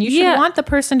with. And you should want the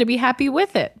person to be happy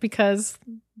with it because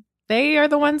they are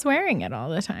the ones wearing it all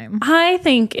the time. I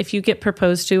think if you get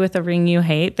proposed to with a ring you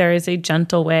hate, there is a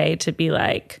gentle way to be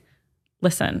like,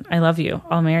 listen, I love you.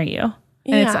 I'll marry you.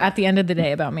 And it's at the end of the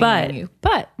day about marrying you.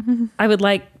 But I would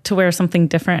like to wear something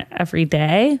different every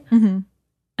day. Mm-hmm.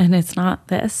 And it's not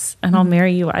this, and I'll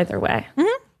marry you either way.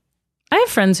 Mm-hmm. I have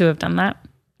friends who have done that.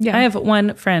 Yeah. I have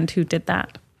one friend who did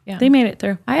that. Yeah. They made it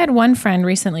through. I had one friend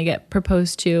recently get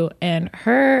proposed to, and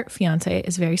her fiance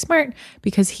is very smart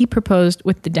because he proposed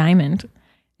with the diamond.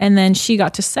 And then she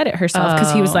got to set it herself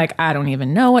because he was like, I don't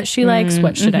even know what she likes.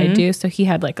 What should I do? So he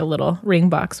had like a little ring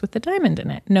box with the diamond in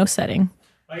it. No setting.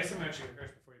 I guess I'm actually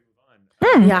curious before you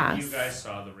move on. Yes. You guys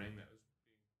saw the ring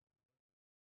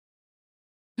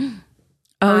that was...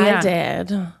 Oh, yeah. I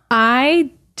did.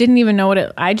 I didn't even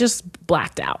know I just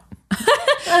blacked out.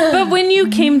 But when you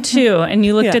came to and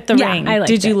you looked at the ring,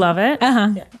 did you love it?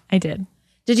 Yeah. I did.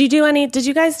 Did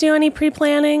you guys do any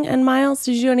pre-planning? And Miles,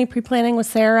 did you do any pre-planning with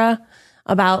Sarah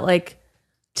about like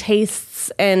tastes?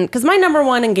 And because my number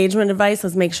one engagement advice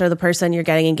was make sure the person you're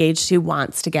getting engaged to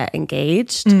wants to get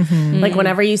engaged. Mm-hmm. Like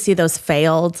whenever you see those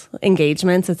failed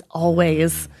engagements, it's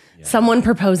always someone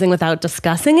proposing without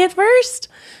discussing it first.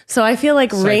 So I feel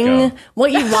like ring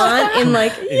what you want in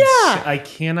like, I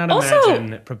cannot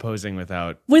imagine proposing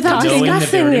without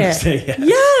discussing it.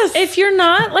 Yes. If you're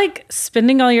not like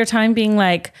spending all your time being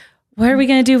like, what are we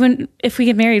going to do if we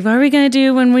get married? What are we going to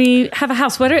do when we have a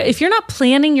house? If you're not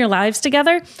planning your lives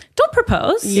together, don't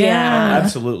propose. Yeah.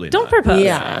 Absolutely. Don't propose.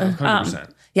 Yeah.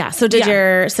 100%. So did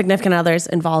your significant others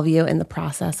involve you in the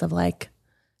process of like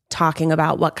talking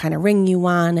about what kind of ring you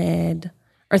wanted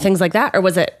or things like that? Or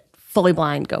was it fully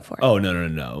blind, go for it? Oh,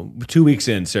 no. 2 weeks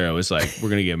in, Sarah was like, we're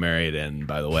going to get married. And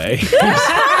by the way,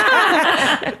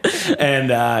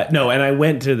 and I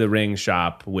went to the ring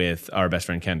shop with our best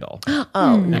friend, Kendall.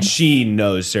 And she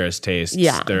knows Sarah's taste.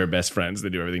 Yeah. They're best friends. They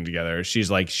do everything together.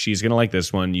 She's like, she's going to like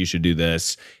this one. You should do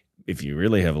this. If you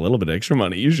really have a little bit of extra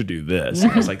money, you should do this.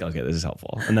 And I was like, okay, this is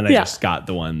helpful. And then I just got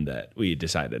the one that we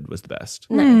decided was the best.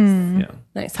 Nice. Yeah.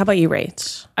 Nice. How about you,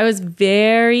 Rach? I was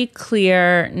very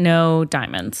clear, no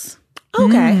diamonds.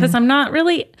 Okay. Because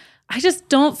I just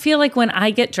don't feel like when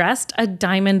I get dressed, a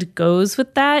diamond goes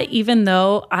with that, even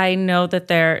though I know that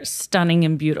they're stunning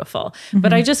and beautiful.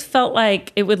 But I just felt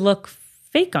like it would look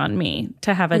fake on me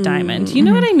to have a diamond. You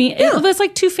know what I mean? It was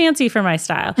like too fancy for my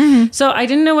style. So I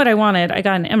didn't know what I wanted. I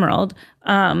got an emerald,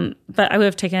 but I would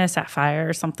have taken a sapphire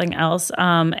or something else.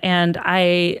 And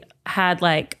I had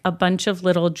like a bunch of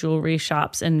little jewelry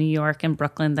shops in New York and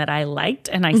Brooklyn that I liked,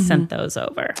 and I sent those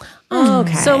over.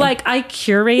 Okay. So like I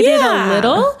curated a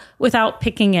little without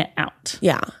picking it out.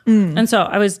 Yeah. And so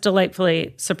I was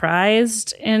delightfully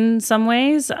surprised in some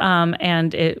ways.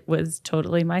 And it was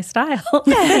totally my style.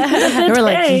 You were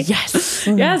like, yes.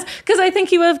 Yes. Because I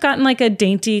think you would have gotten like a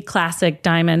dainty classic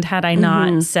diamond had I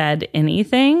not said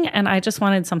anything. And I just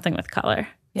wanted something with color.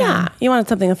 Yeah. You wanted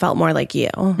something that felt more like you.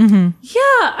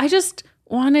 Yeah. I just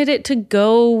wanted it to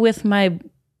go with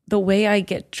the way I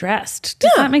get dressed.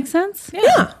 Does that make sense?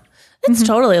 Yeah. It's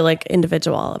totally like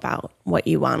individual about what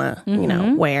you want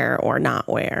to, wear or not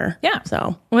wear. Yeah.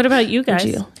 So What about you guys?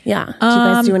 did you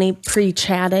guys do any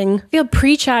pre-chatting?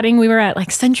 Pre-chatting, we were at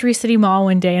like Century City Mall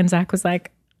one day and Zach was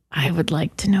like, I would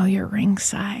like to know your ring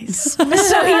size. So he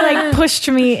like pushed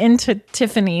me into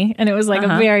Tiffany and it was like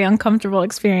a very uncomfortable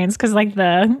experience because like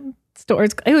the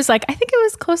stores, it was like, I think it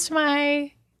was close to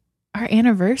our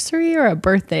anniversary or a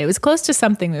birthday. It was close to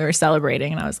something we were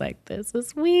celebrating. And I was like, this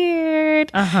is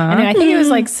weird. And I think it was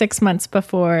like 6 months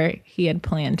before he had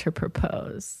planned to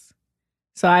propose.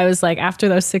 So I was like, after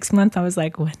those 6 months, I was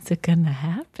like, when's it going to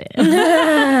happen?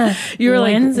 You were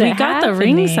like, we got the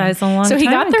ring size a long time ago. So he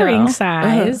got the ring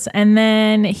size. And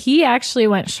then he actually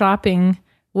went shopping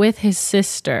with his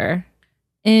sister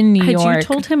in New York. Had you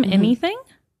told him anything?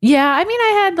 Yeah. I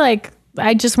mean,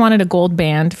 I just wanted a gold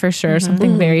band for sure.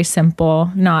 Something very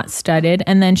simple, not studded.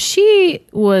 And then she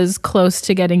was close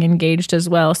to getting engaged as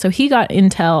well. So he got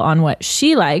intel on what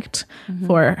she liked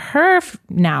for her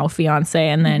now fiance.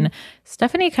 And then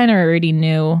Stephanie kind of already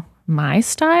knew my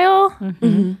style.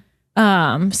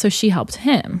 So she helped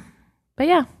him. But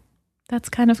yeah, that's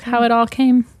kind of how it all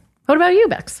came. What about you,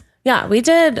 Bex? Yeah, we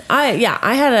did. I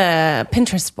had a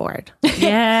Pinterest board.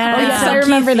 Yeah. And I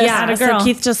remember this. Yeah, Atta girl. so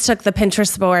Keith just took the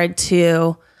Pinterest board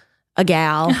to a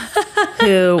gal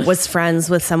who was friends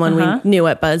with someone we knew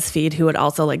at BuzzFeed who had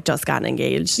also like just gotten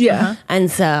engaged. Yeah.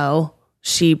 And so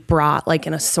she brought like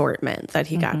an assortment that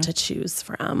he got to choose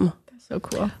from. So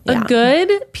cool. Yeah. A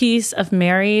good piece of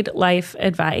married life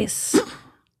advice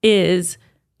is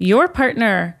your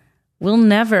partner will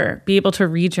never be able to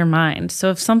read your mind.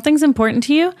 So if something's important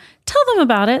to you, tell them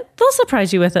about it. They'll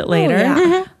surprise you with it later.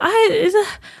 yeah.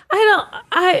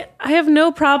 I have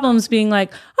no problems being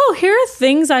like, oh, here are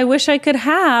things I wish I could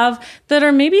have that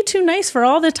are maybe too nice for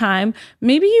all the time.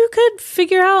 Maybe you could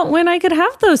figure out when I could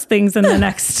have those things in the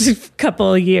next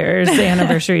couple of years,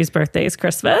 anniversaries, birthdays,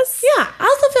 Christmas. Yeah. I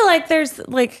also feel like there's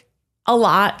like a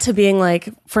lot to being like,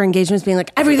 for engagements being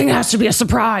like, everything has to be a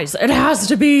surprise. It has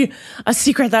to be a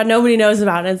secret that nobody knows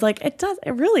about. And it's like, it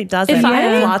really doesn't. I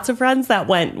have lots of friends that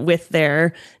went with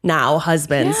their now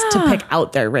husbands to pick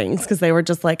out their rings because they were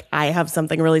just like, I have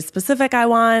something really specific I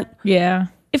want. Yeah.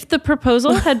 If the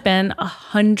proposal had been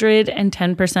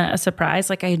 110% a surprise,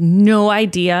 like I had no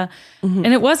idea, and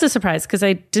it was a surprise because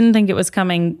I didn't think it was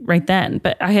coming right then,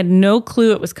 but I had no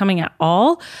clue it was coming at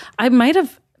all, I might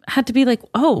have had to be like,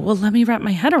 oh, well, let me wrap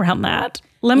my head around that.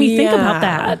 Let me think about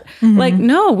that. Like,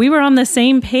 no, we were on the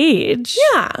same page.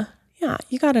 Yeah. Yeah.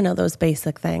 You got to know those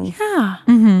basic things.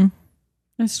 Yeah.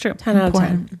 That's true. 10 out of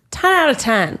 10. 10 out of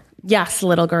 10. Yes,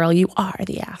 little girl, you are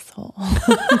the asshole.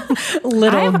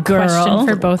 Little I have a girl. question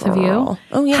for both of you.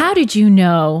 Oh, yeah. How did you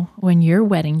know when your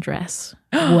wedding dress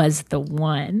was the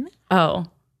one? Oh,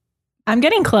 I'm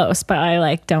getting close, but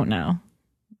I don't know.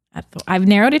 I've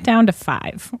narrowed it down to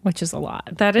 5, which is a lot.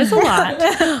 that is a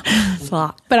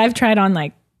lot. But I've tried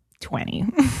on 20.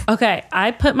 Okay,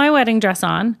 I put my wedding dress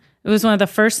on. It was one of the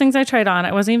first things I tried on.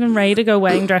 I wasn't even ready to go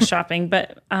wedding dress shopping,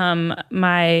 but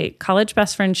my college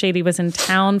best friend Shady was in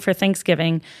town for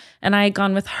Thanksgiving, and I had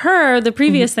gone with her the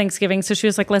previous Thanksgiving, so she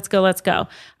was like, let's go.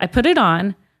 I put it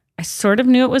on. I sort of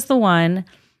knew it was the one.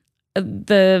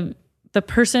 The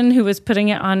person who was putting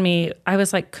it on me, I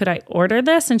was like, could I order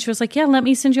this? And she was like, yeah, let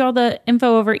me send you all the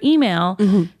info over email.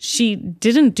 She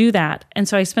didn't do that. And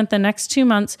so I spent the next 2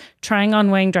 months trying on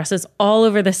wedding dresses all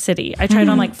over the city. I tried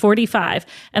on 45.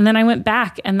 And then I went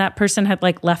back and that person had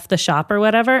left the shop or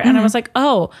whatever. And I was like,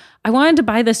 oh, I wanted to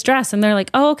buy this dress. And they're like,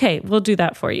 oh, okay, we'll do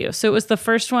that for you. So it was the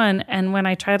first one. And when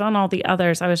I tried on all the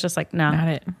others, I was just like, no, Not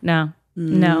it. no.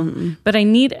 But I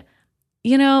need,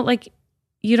 you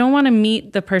don't want to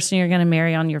meet the person you're going to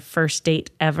marry on your first date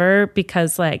ever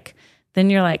because then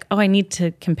you're like, oh, I need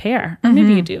to compare. Or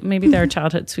maybe you do. Maybe there are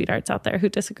childhood sweethearts out there who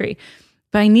disagree.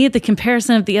 But I need the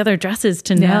comparison of the other dresses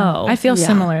to know. I feel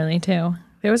similarly too.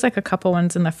 There was a couple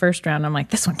ones in the first round. I'm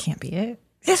like, this one can't be it.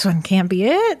 This one can't be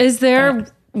it. Is there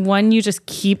one you just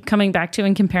keep coming back to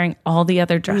and comparing all the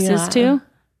other dresses to?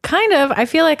 Kind of. I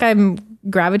feel like I'm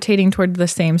gravitating toward the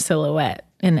same silhouette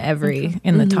in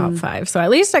the top 5. So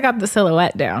at least I got the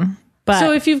silhouette down. But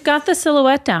So if you've got the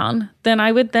silhouette down, then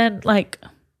I would then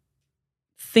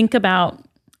think about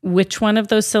which one of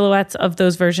those silhouettes of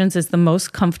those versions is the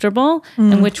most comfortable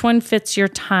and which one fits your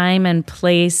time and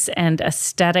place and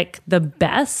aesthetic the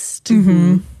best,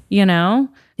 you know?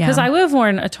 Because I would have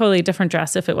worn a totally different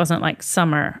dress if it wasn't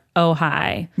summer,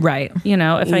 high. right. You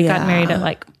know, if I got married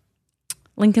at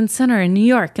Lincoln Center in New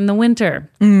York in the winter,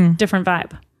 different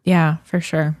vibe. Yeah, for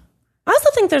sure. I also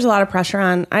think there's a lot of pressure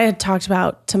on, I had talked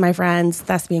about to my friends,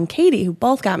 Thesby and Katie, who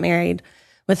both got married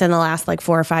within the last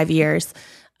 4 or 5 years.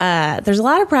 There's a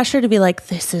lot of pressure to be like,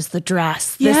 this is the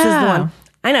dress. This is the one.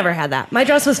 I never had that. My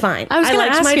dress was fine. I was gonna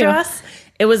liked ask my you. dress.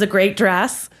 It was a great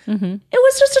dress. It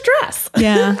was just a dress.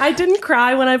 Yeah. I didn't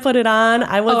cry when I put it on.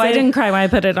 I didn't cry when I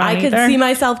put it on I could see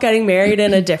myself getting married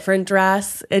in a different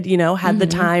dress. It, had the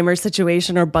time or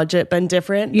situation or budget been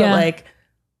different. Yeah.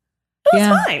 But it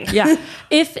was fine. Yeah.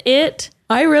 If it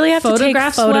I really have to take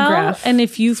photographs photograph. well, and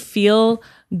if you feel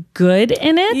good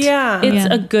in it, it's Yeah.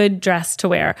 a good dress to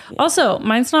wear. Also,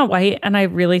 mine's not white, and I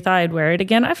really thought I'd wear it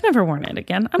again. I've never worn it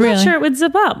again. I'm not Really? sure it would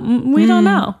zip up. We don't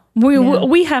know.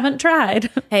 We haven't tried.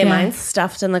 Hey, mine's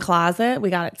stuffed in the closet. We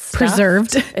got it stuffed.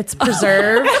 Preserved. It's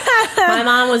preserved. My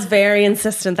mom was very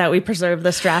insistent that we preserve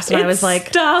this dress. And I was like,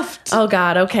 stuffed. oh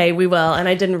God, okay, we will. And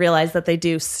I didn't realize that they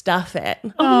do stuff it.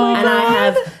 Oh my God. I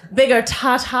have bigger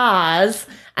tatas.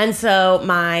 And so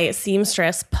my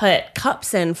seamstress put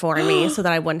cups in for me so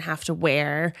that I wouldn't have to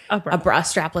wear a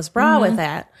strapless bra with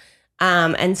it.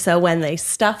 And so when they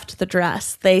stuffed the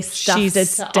dress, they stuffed She's it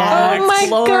stacked. to all Oh my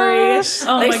glory. gosh.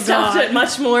 Oh they my stuffed God. it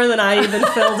much more than I even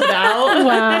filled it out.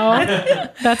 Wow.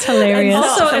 That's hilarious.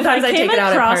 Also, if Sometimes I I came take it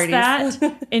out at across parties.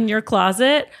 that in your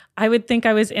closet, I would think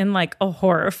I was in like a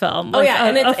horror film. Like yeah,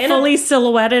 and it's a in a- fully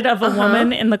silhouetted of a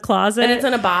woman in the closet. And it's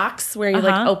in a box where you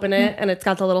like open it and it's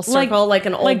got the little Like- circle like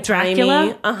an old like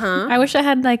Dracula? I wish I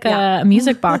had like a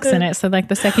music box in it. So like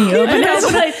the second you open and,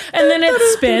 it, and then it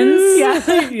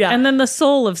spins. Yeah. And then the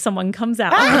soul of someone comes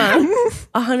out.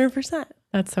 100%.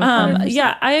 that's so funny.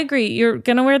 Yeah, I agree. You're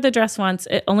going to wear the dress once.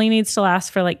 It only needs to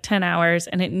last for like 10 hours.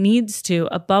 And it needs to,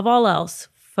 above all else,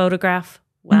 photograph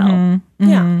well.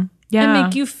 Yeah. Yeah. And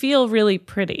make you feel really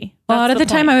pretty. a lot of the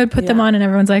time I would put them on and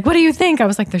everyone's like, what do you think? I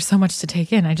was like, there's so much to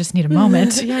take in. I just need a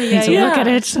moment. Need to look at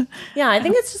it. Yeah, I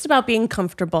think it's just about being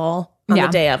comfortable on Yeah.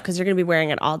 the day of because you're going to be wearing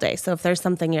it all day. So if there's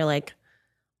something you're like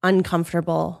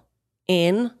uncomfortable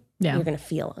in, Yeah. you're going to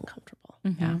feel uncomfortable.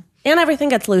 Yeah. And everything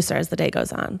gets looser as the day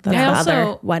goes on. That's I the also-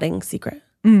 other wedding secret.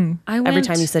 I went, Every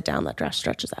time you sit down, that dress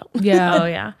stretches out. Yeah. Oh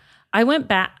yeah. I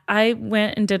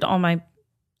went and did all my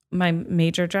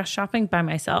major dress shopping by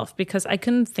myself because I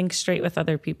couldn't think straight with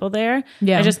other people there.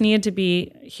 Yeah. I just needed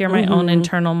to hear my own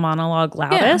internal monologue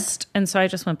loudest. And so I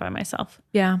just went by myself.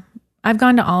 Yeah. I've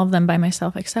gone to all of them by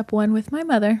myself except one with my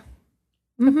mother.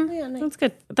 That's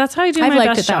good. That's how I do I've my liked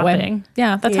best it that shopping. way.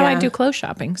 Yeah. That's how I Yeah. do clothes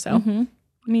shopping. So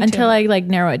Me until too. I like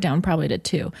narrow it down probably to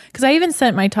 2. Because I even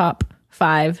sent my top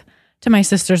 5 to my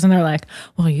sisters and they're like,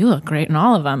 well, you look great in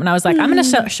all of them. And I was like, I'm going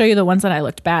to show you the ones that I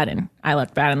looked bad in. I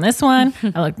looked bad in this one.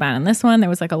 I looked bad in this one. There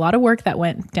was like a lot of work that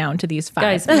went down to these 5.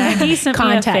 Guys, Maggie sent me a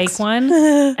Context. fake one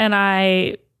and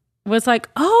I was like,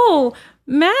 oh,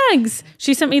 Mags.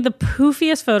 She sent me the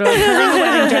poofiest photo of her in a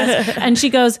wedding dress. And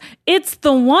she goes, it's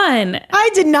the one. I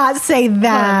did not say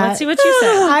that. Let's see what you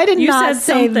said. I did you not said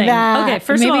say something. that. Okay,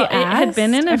 first Maybe of all, it had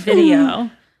been in a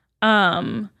video.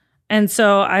 And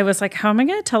so I was like, how am I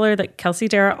going to tell her that Kelsey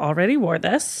Darragh already wore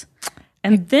this?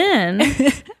 And then,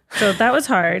 so that was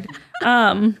hard.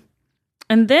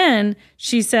 And then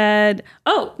she said,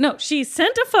 oh, no, she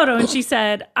sent a photo and she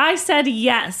said, I said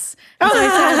yes. And so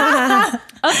I said,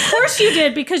 of course you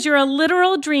did because you're a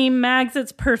literal dream, Mags.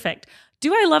 It's perfect.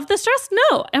 Do I love this dress?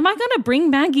 No. Am I going to bring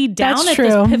Maggie down That's at true.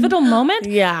 this pivotal moment?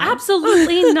 Yeah.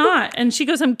 Absolutely not. And she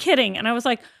goes, I'm kidding. And I was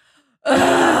like,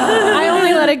 I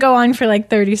only let it go on for like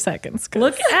 30 seconds.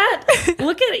 look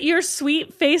at your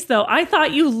sweet face though. I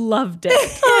thought you loved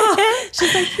it.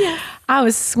 She's like, yeah. I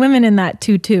was swimming in that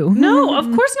tutu. No, of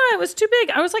course not. It was too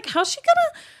big. I was like, how's she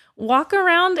gonna walk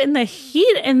around in the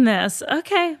heat in this?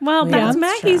 Okay, well, that's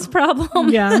that's Maggie's problem.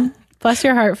 Yeah. Bless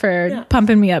your heart for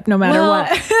pumping me up no matter Well,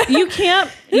 what. you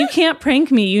can't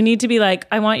prank me. You need to be like,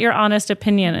 I want your honest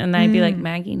opinion. And I'd be like,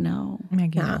 Maggie, no.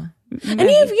 Maggie, no. And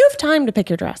you have time to pick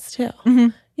your dress too.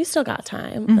 You still got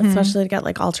time, especially to get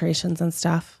like alterations and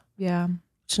stuff. Yeah.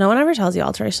 Which no one ever tells you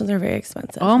alterations are very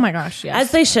expensive. Oh my gosh. Yes.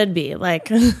 As they should be. Like,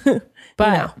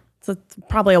 but it's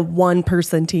probably a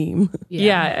one-person team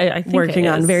Yeah, I think working it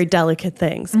on is. very delicate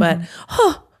things. But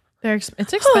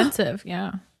It's expensive.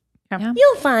 Yeah.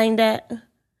 you'll find it.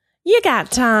 You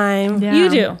got time. Yeah. You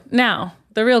do. Now,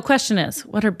 the real question is,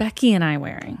 what are Becky and I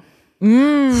wearing?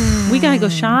 We gotta go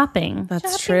shopping.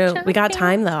 That's true. We got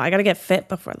time though. I got to get fit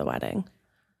before the wedding.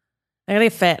 I got to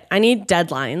get fit. I need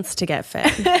deadlines to get fit.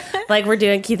 Like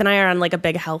Keith and I are on like a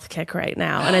big health kick right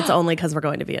now. And it's only because we're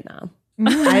going to Vietnam.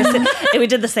 And we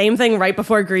did the same thing right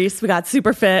before Greece. We got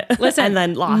super fit. Listen, and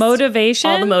then lost motivation.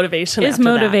 all the motivation is after that.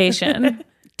 motivation.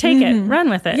 Take it, run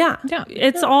with it. Yeah.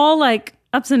 It's all like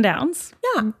ups and downs.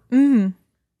 Yeah.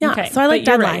 Yeah. Okay, So I like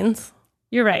but you're right. deadlines.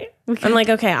 You're right. I'm like,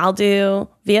 okay, I'll do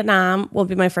Vietnam will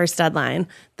be my first deadline.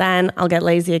 Then I'll get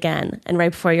lazy again. And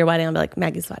right before your wedding, I'll be like,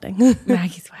 Maggie's wedding.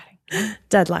 Maggie's wedding.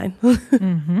 Deadline.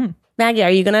 Maggie,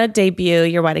 are you going to debut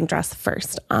your wedding dress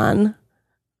first on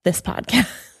this podcast?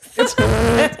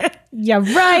 Yeah.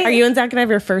 Right. Are you and Zach going to have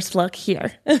your first look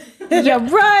here? Yeah.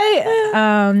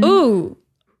 Right. Ooh,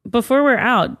 before we're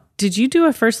out, did you do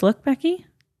a first look, Becky?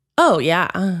 Oh, yeah.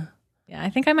 Yeah. I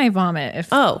think I might vomit if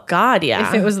Oh, God, yeah.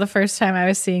 if it was the first time I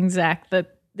was seeing Zach.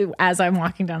 As I'm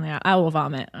walking down the aisle, I will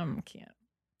vomit. I can't.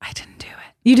 I didn't do it.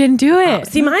 You didn't do it.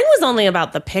 See, mine was only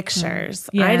about the pictures.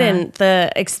 Yeah.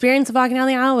 The experience of walking down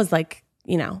the aisle was like,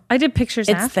 I did pictures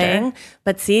its after. thing.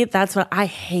 But see, that's what I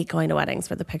hate going to weddings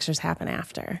where the pictures happen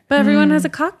after. But everyone has a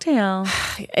cocktail.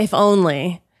 If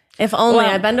only. If only.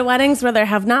 I've been to weddings where there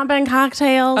have not been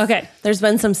cocktails. Okay. There's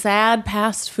been some sad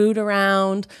past food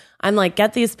around. I'm like,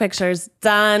 get these pictures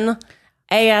done.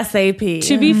 ASAP.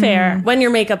 To be fair, when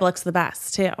your makeup looks the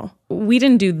best too. we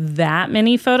didn't do that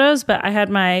many photos, but I had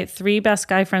my 3 best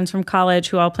guy friends from college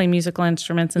who all play musical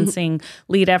instruments and sing,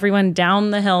 lead everyone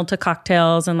down the hill to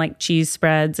cocktails and like cheese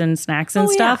spreads and snacks and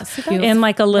stuff in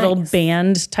like a little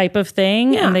band type of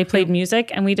thing. And they played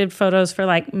music and we did photos for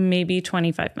like maybe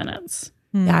 25 minutes.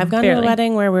 Yeah, I've gone to a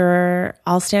wedding where we were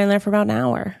all standing there for about an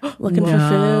hour looking for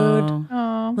food.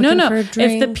 No.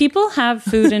 If the people have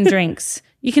food and drinks,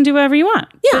 you can do whatever you want.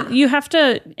 Yeah. But you have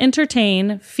to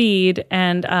entertain, feed,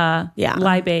 and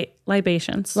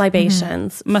libations.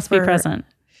 Libations Must be present.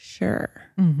 Sure.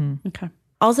 Okay.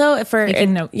 Also,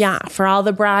 Taking notes. for all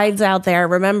the brides out there,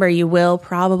 remember you will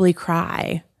probably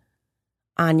cry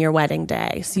on your wedding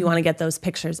day. So you want to get those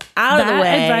pictures out of the way.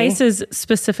 That advice is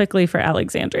specifically for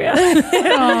Alexandria.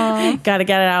 Got to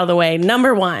get it out of the way.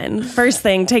 Number 1, first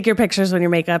thing, take your pictures when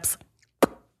your makeup's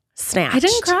snatched. I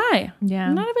didn't cry. Yeah.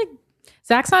 I'm not a big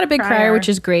Zach's not a big crier, crier. which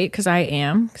is great because I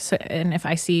am. So, and if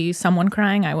I see someone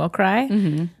crying, I will cry.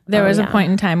 There was a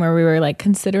point in time where we were like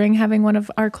considering having one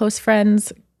of our close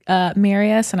friends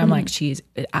marry us, and I'm like, she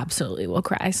absolutely will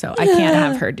cry, so I can't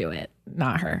have her do it.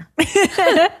 Not her.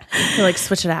 You're like,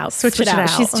 switch it out. Switch it out.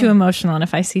 She's too emotional, and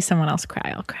if I see someone else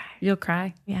cry, I'll cry. You'll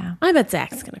cry. Yeah. I bet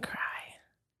Zach's going to cry.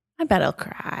 I bet he'll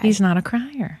cry. He's not a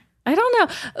crier. I don't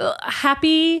know.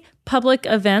 Happy public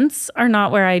events are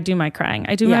not where I do my crying.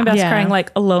 I do my best crying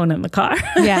like alone in the car.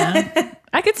 Yeah.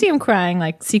 I could see him crying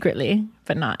like secretly,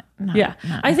 but not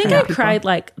I think I cried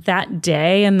like that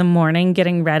day in the morning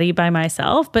getting ready by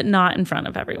myself, but not in front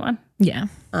of everyone. Yeah.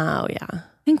 Oh, yeah.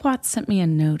 I think Watts sent me a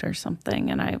note or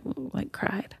something and I like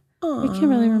cried. I can't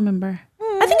really remember.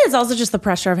 I think it's also just the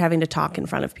pressure of having to talk in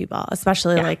front of people,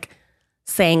 especially like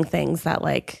saying things that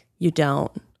like you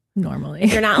don't. Normally.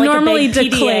 You're not like Normally a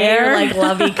big declare. PDA or like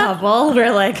lovey couple.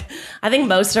 We're like, I think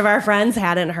most of our friends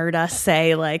hadn't heard us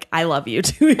say like, I love you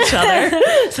to each other.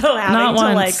 So having Not to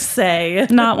once. like say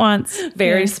Not once.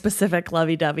 very specific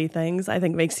lovey-dovey things, I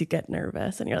think makes you get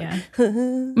nervous. And you're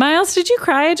like, Miles, did you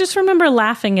cry? I just remember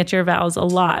laughing at your vows a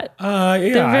lot.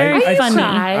 They're very funny.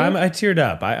 I teared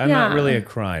up. I'm not really a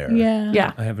crier.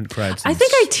 Yeah. I haven't cried since I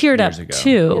think I teared up years ago.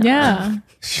 too. Yeah.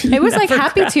 It was like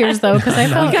happy tears though, because I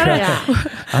felt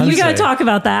You got to talk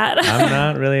about that. I'm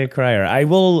not really a crier. I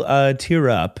will tear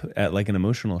up at like an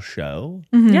emotional show.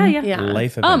 Yeah.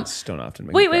 Life events don't often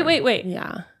make me cry. Wait.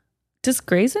 yeah. Does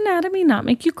Grey's Anatomy not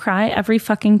make you cry every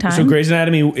fucking time? So Grey's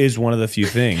Anatomy is one of the few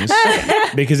things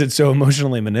because it's so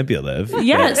emotionally manipulative.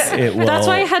 Yes. It will, That's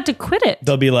why I had to quit it.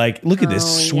 They'll be like, look at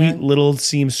this sweet little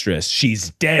seamstress.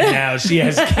 She's dead now. She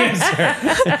has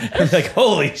cancer. I'm like,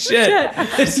 holy shit.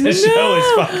 This show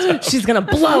is fucked up. She's going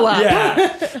to blow up.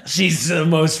 Yeah. She's the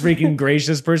most freaking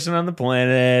gracious person on the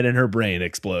planet and her brain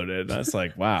exploded. And I was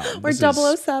like, wow. Or this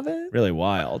is 007. really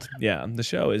wild. Yeah. The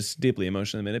show is deeply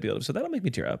emotionally manipulative. So that'll make me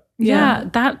tear up. Yeah,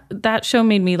 that show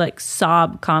made me like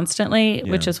sob constantly,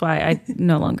 which is why I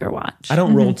no longer watch. I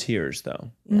don't roll tears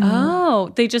though.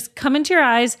 Oh, they just come into your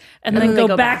eyes and then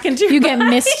go back into your you get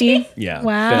misty. Yeah.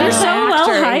 Wow. They're so well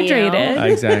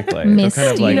hydrated. Exactly. Misty.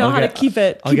 They're You know I'll how to get- keep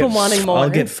it, I'll keep get- them wanting more. I'll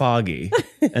get foggy,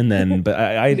 and then, but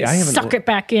I haven't Suck it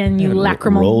back in, you haven't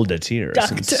lacrimal. rolled a tear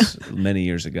since many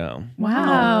years ago.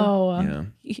 Wow. Yeah,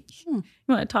 You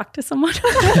want to talk to someone?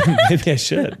 maybe I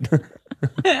should.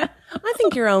 I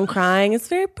think your own crying is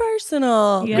very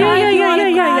personal. Yeah. Cry if you Yeah.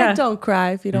 wanna cry. Don't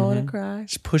cry if you don't want to cry.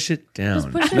 Just push it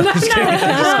down. Push it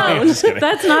down.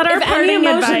 That's not our If any parting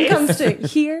emotion advice. comes to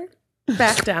here,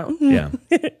 back down. Yeah.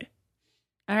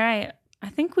 All right, I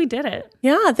think we did it.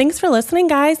 Yeah, thanks for listening,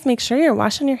 guys. Make sure you're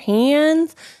washing your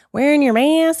hands, wearing your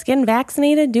mask, getting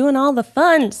vaccinated, doing all the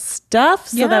fun stuff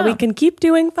so that we can keep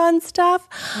doing fun stuff.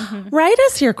 Write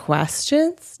us your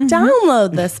questions.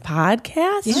 Download this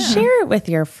podcast. Share it with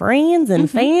your friends and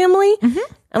family. And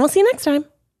we'll see you next time.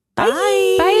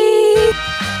 Bye.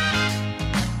 Bye.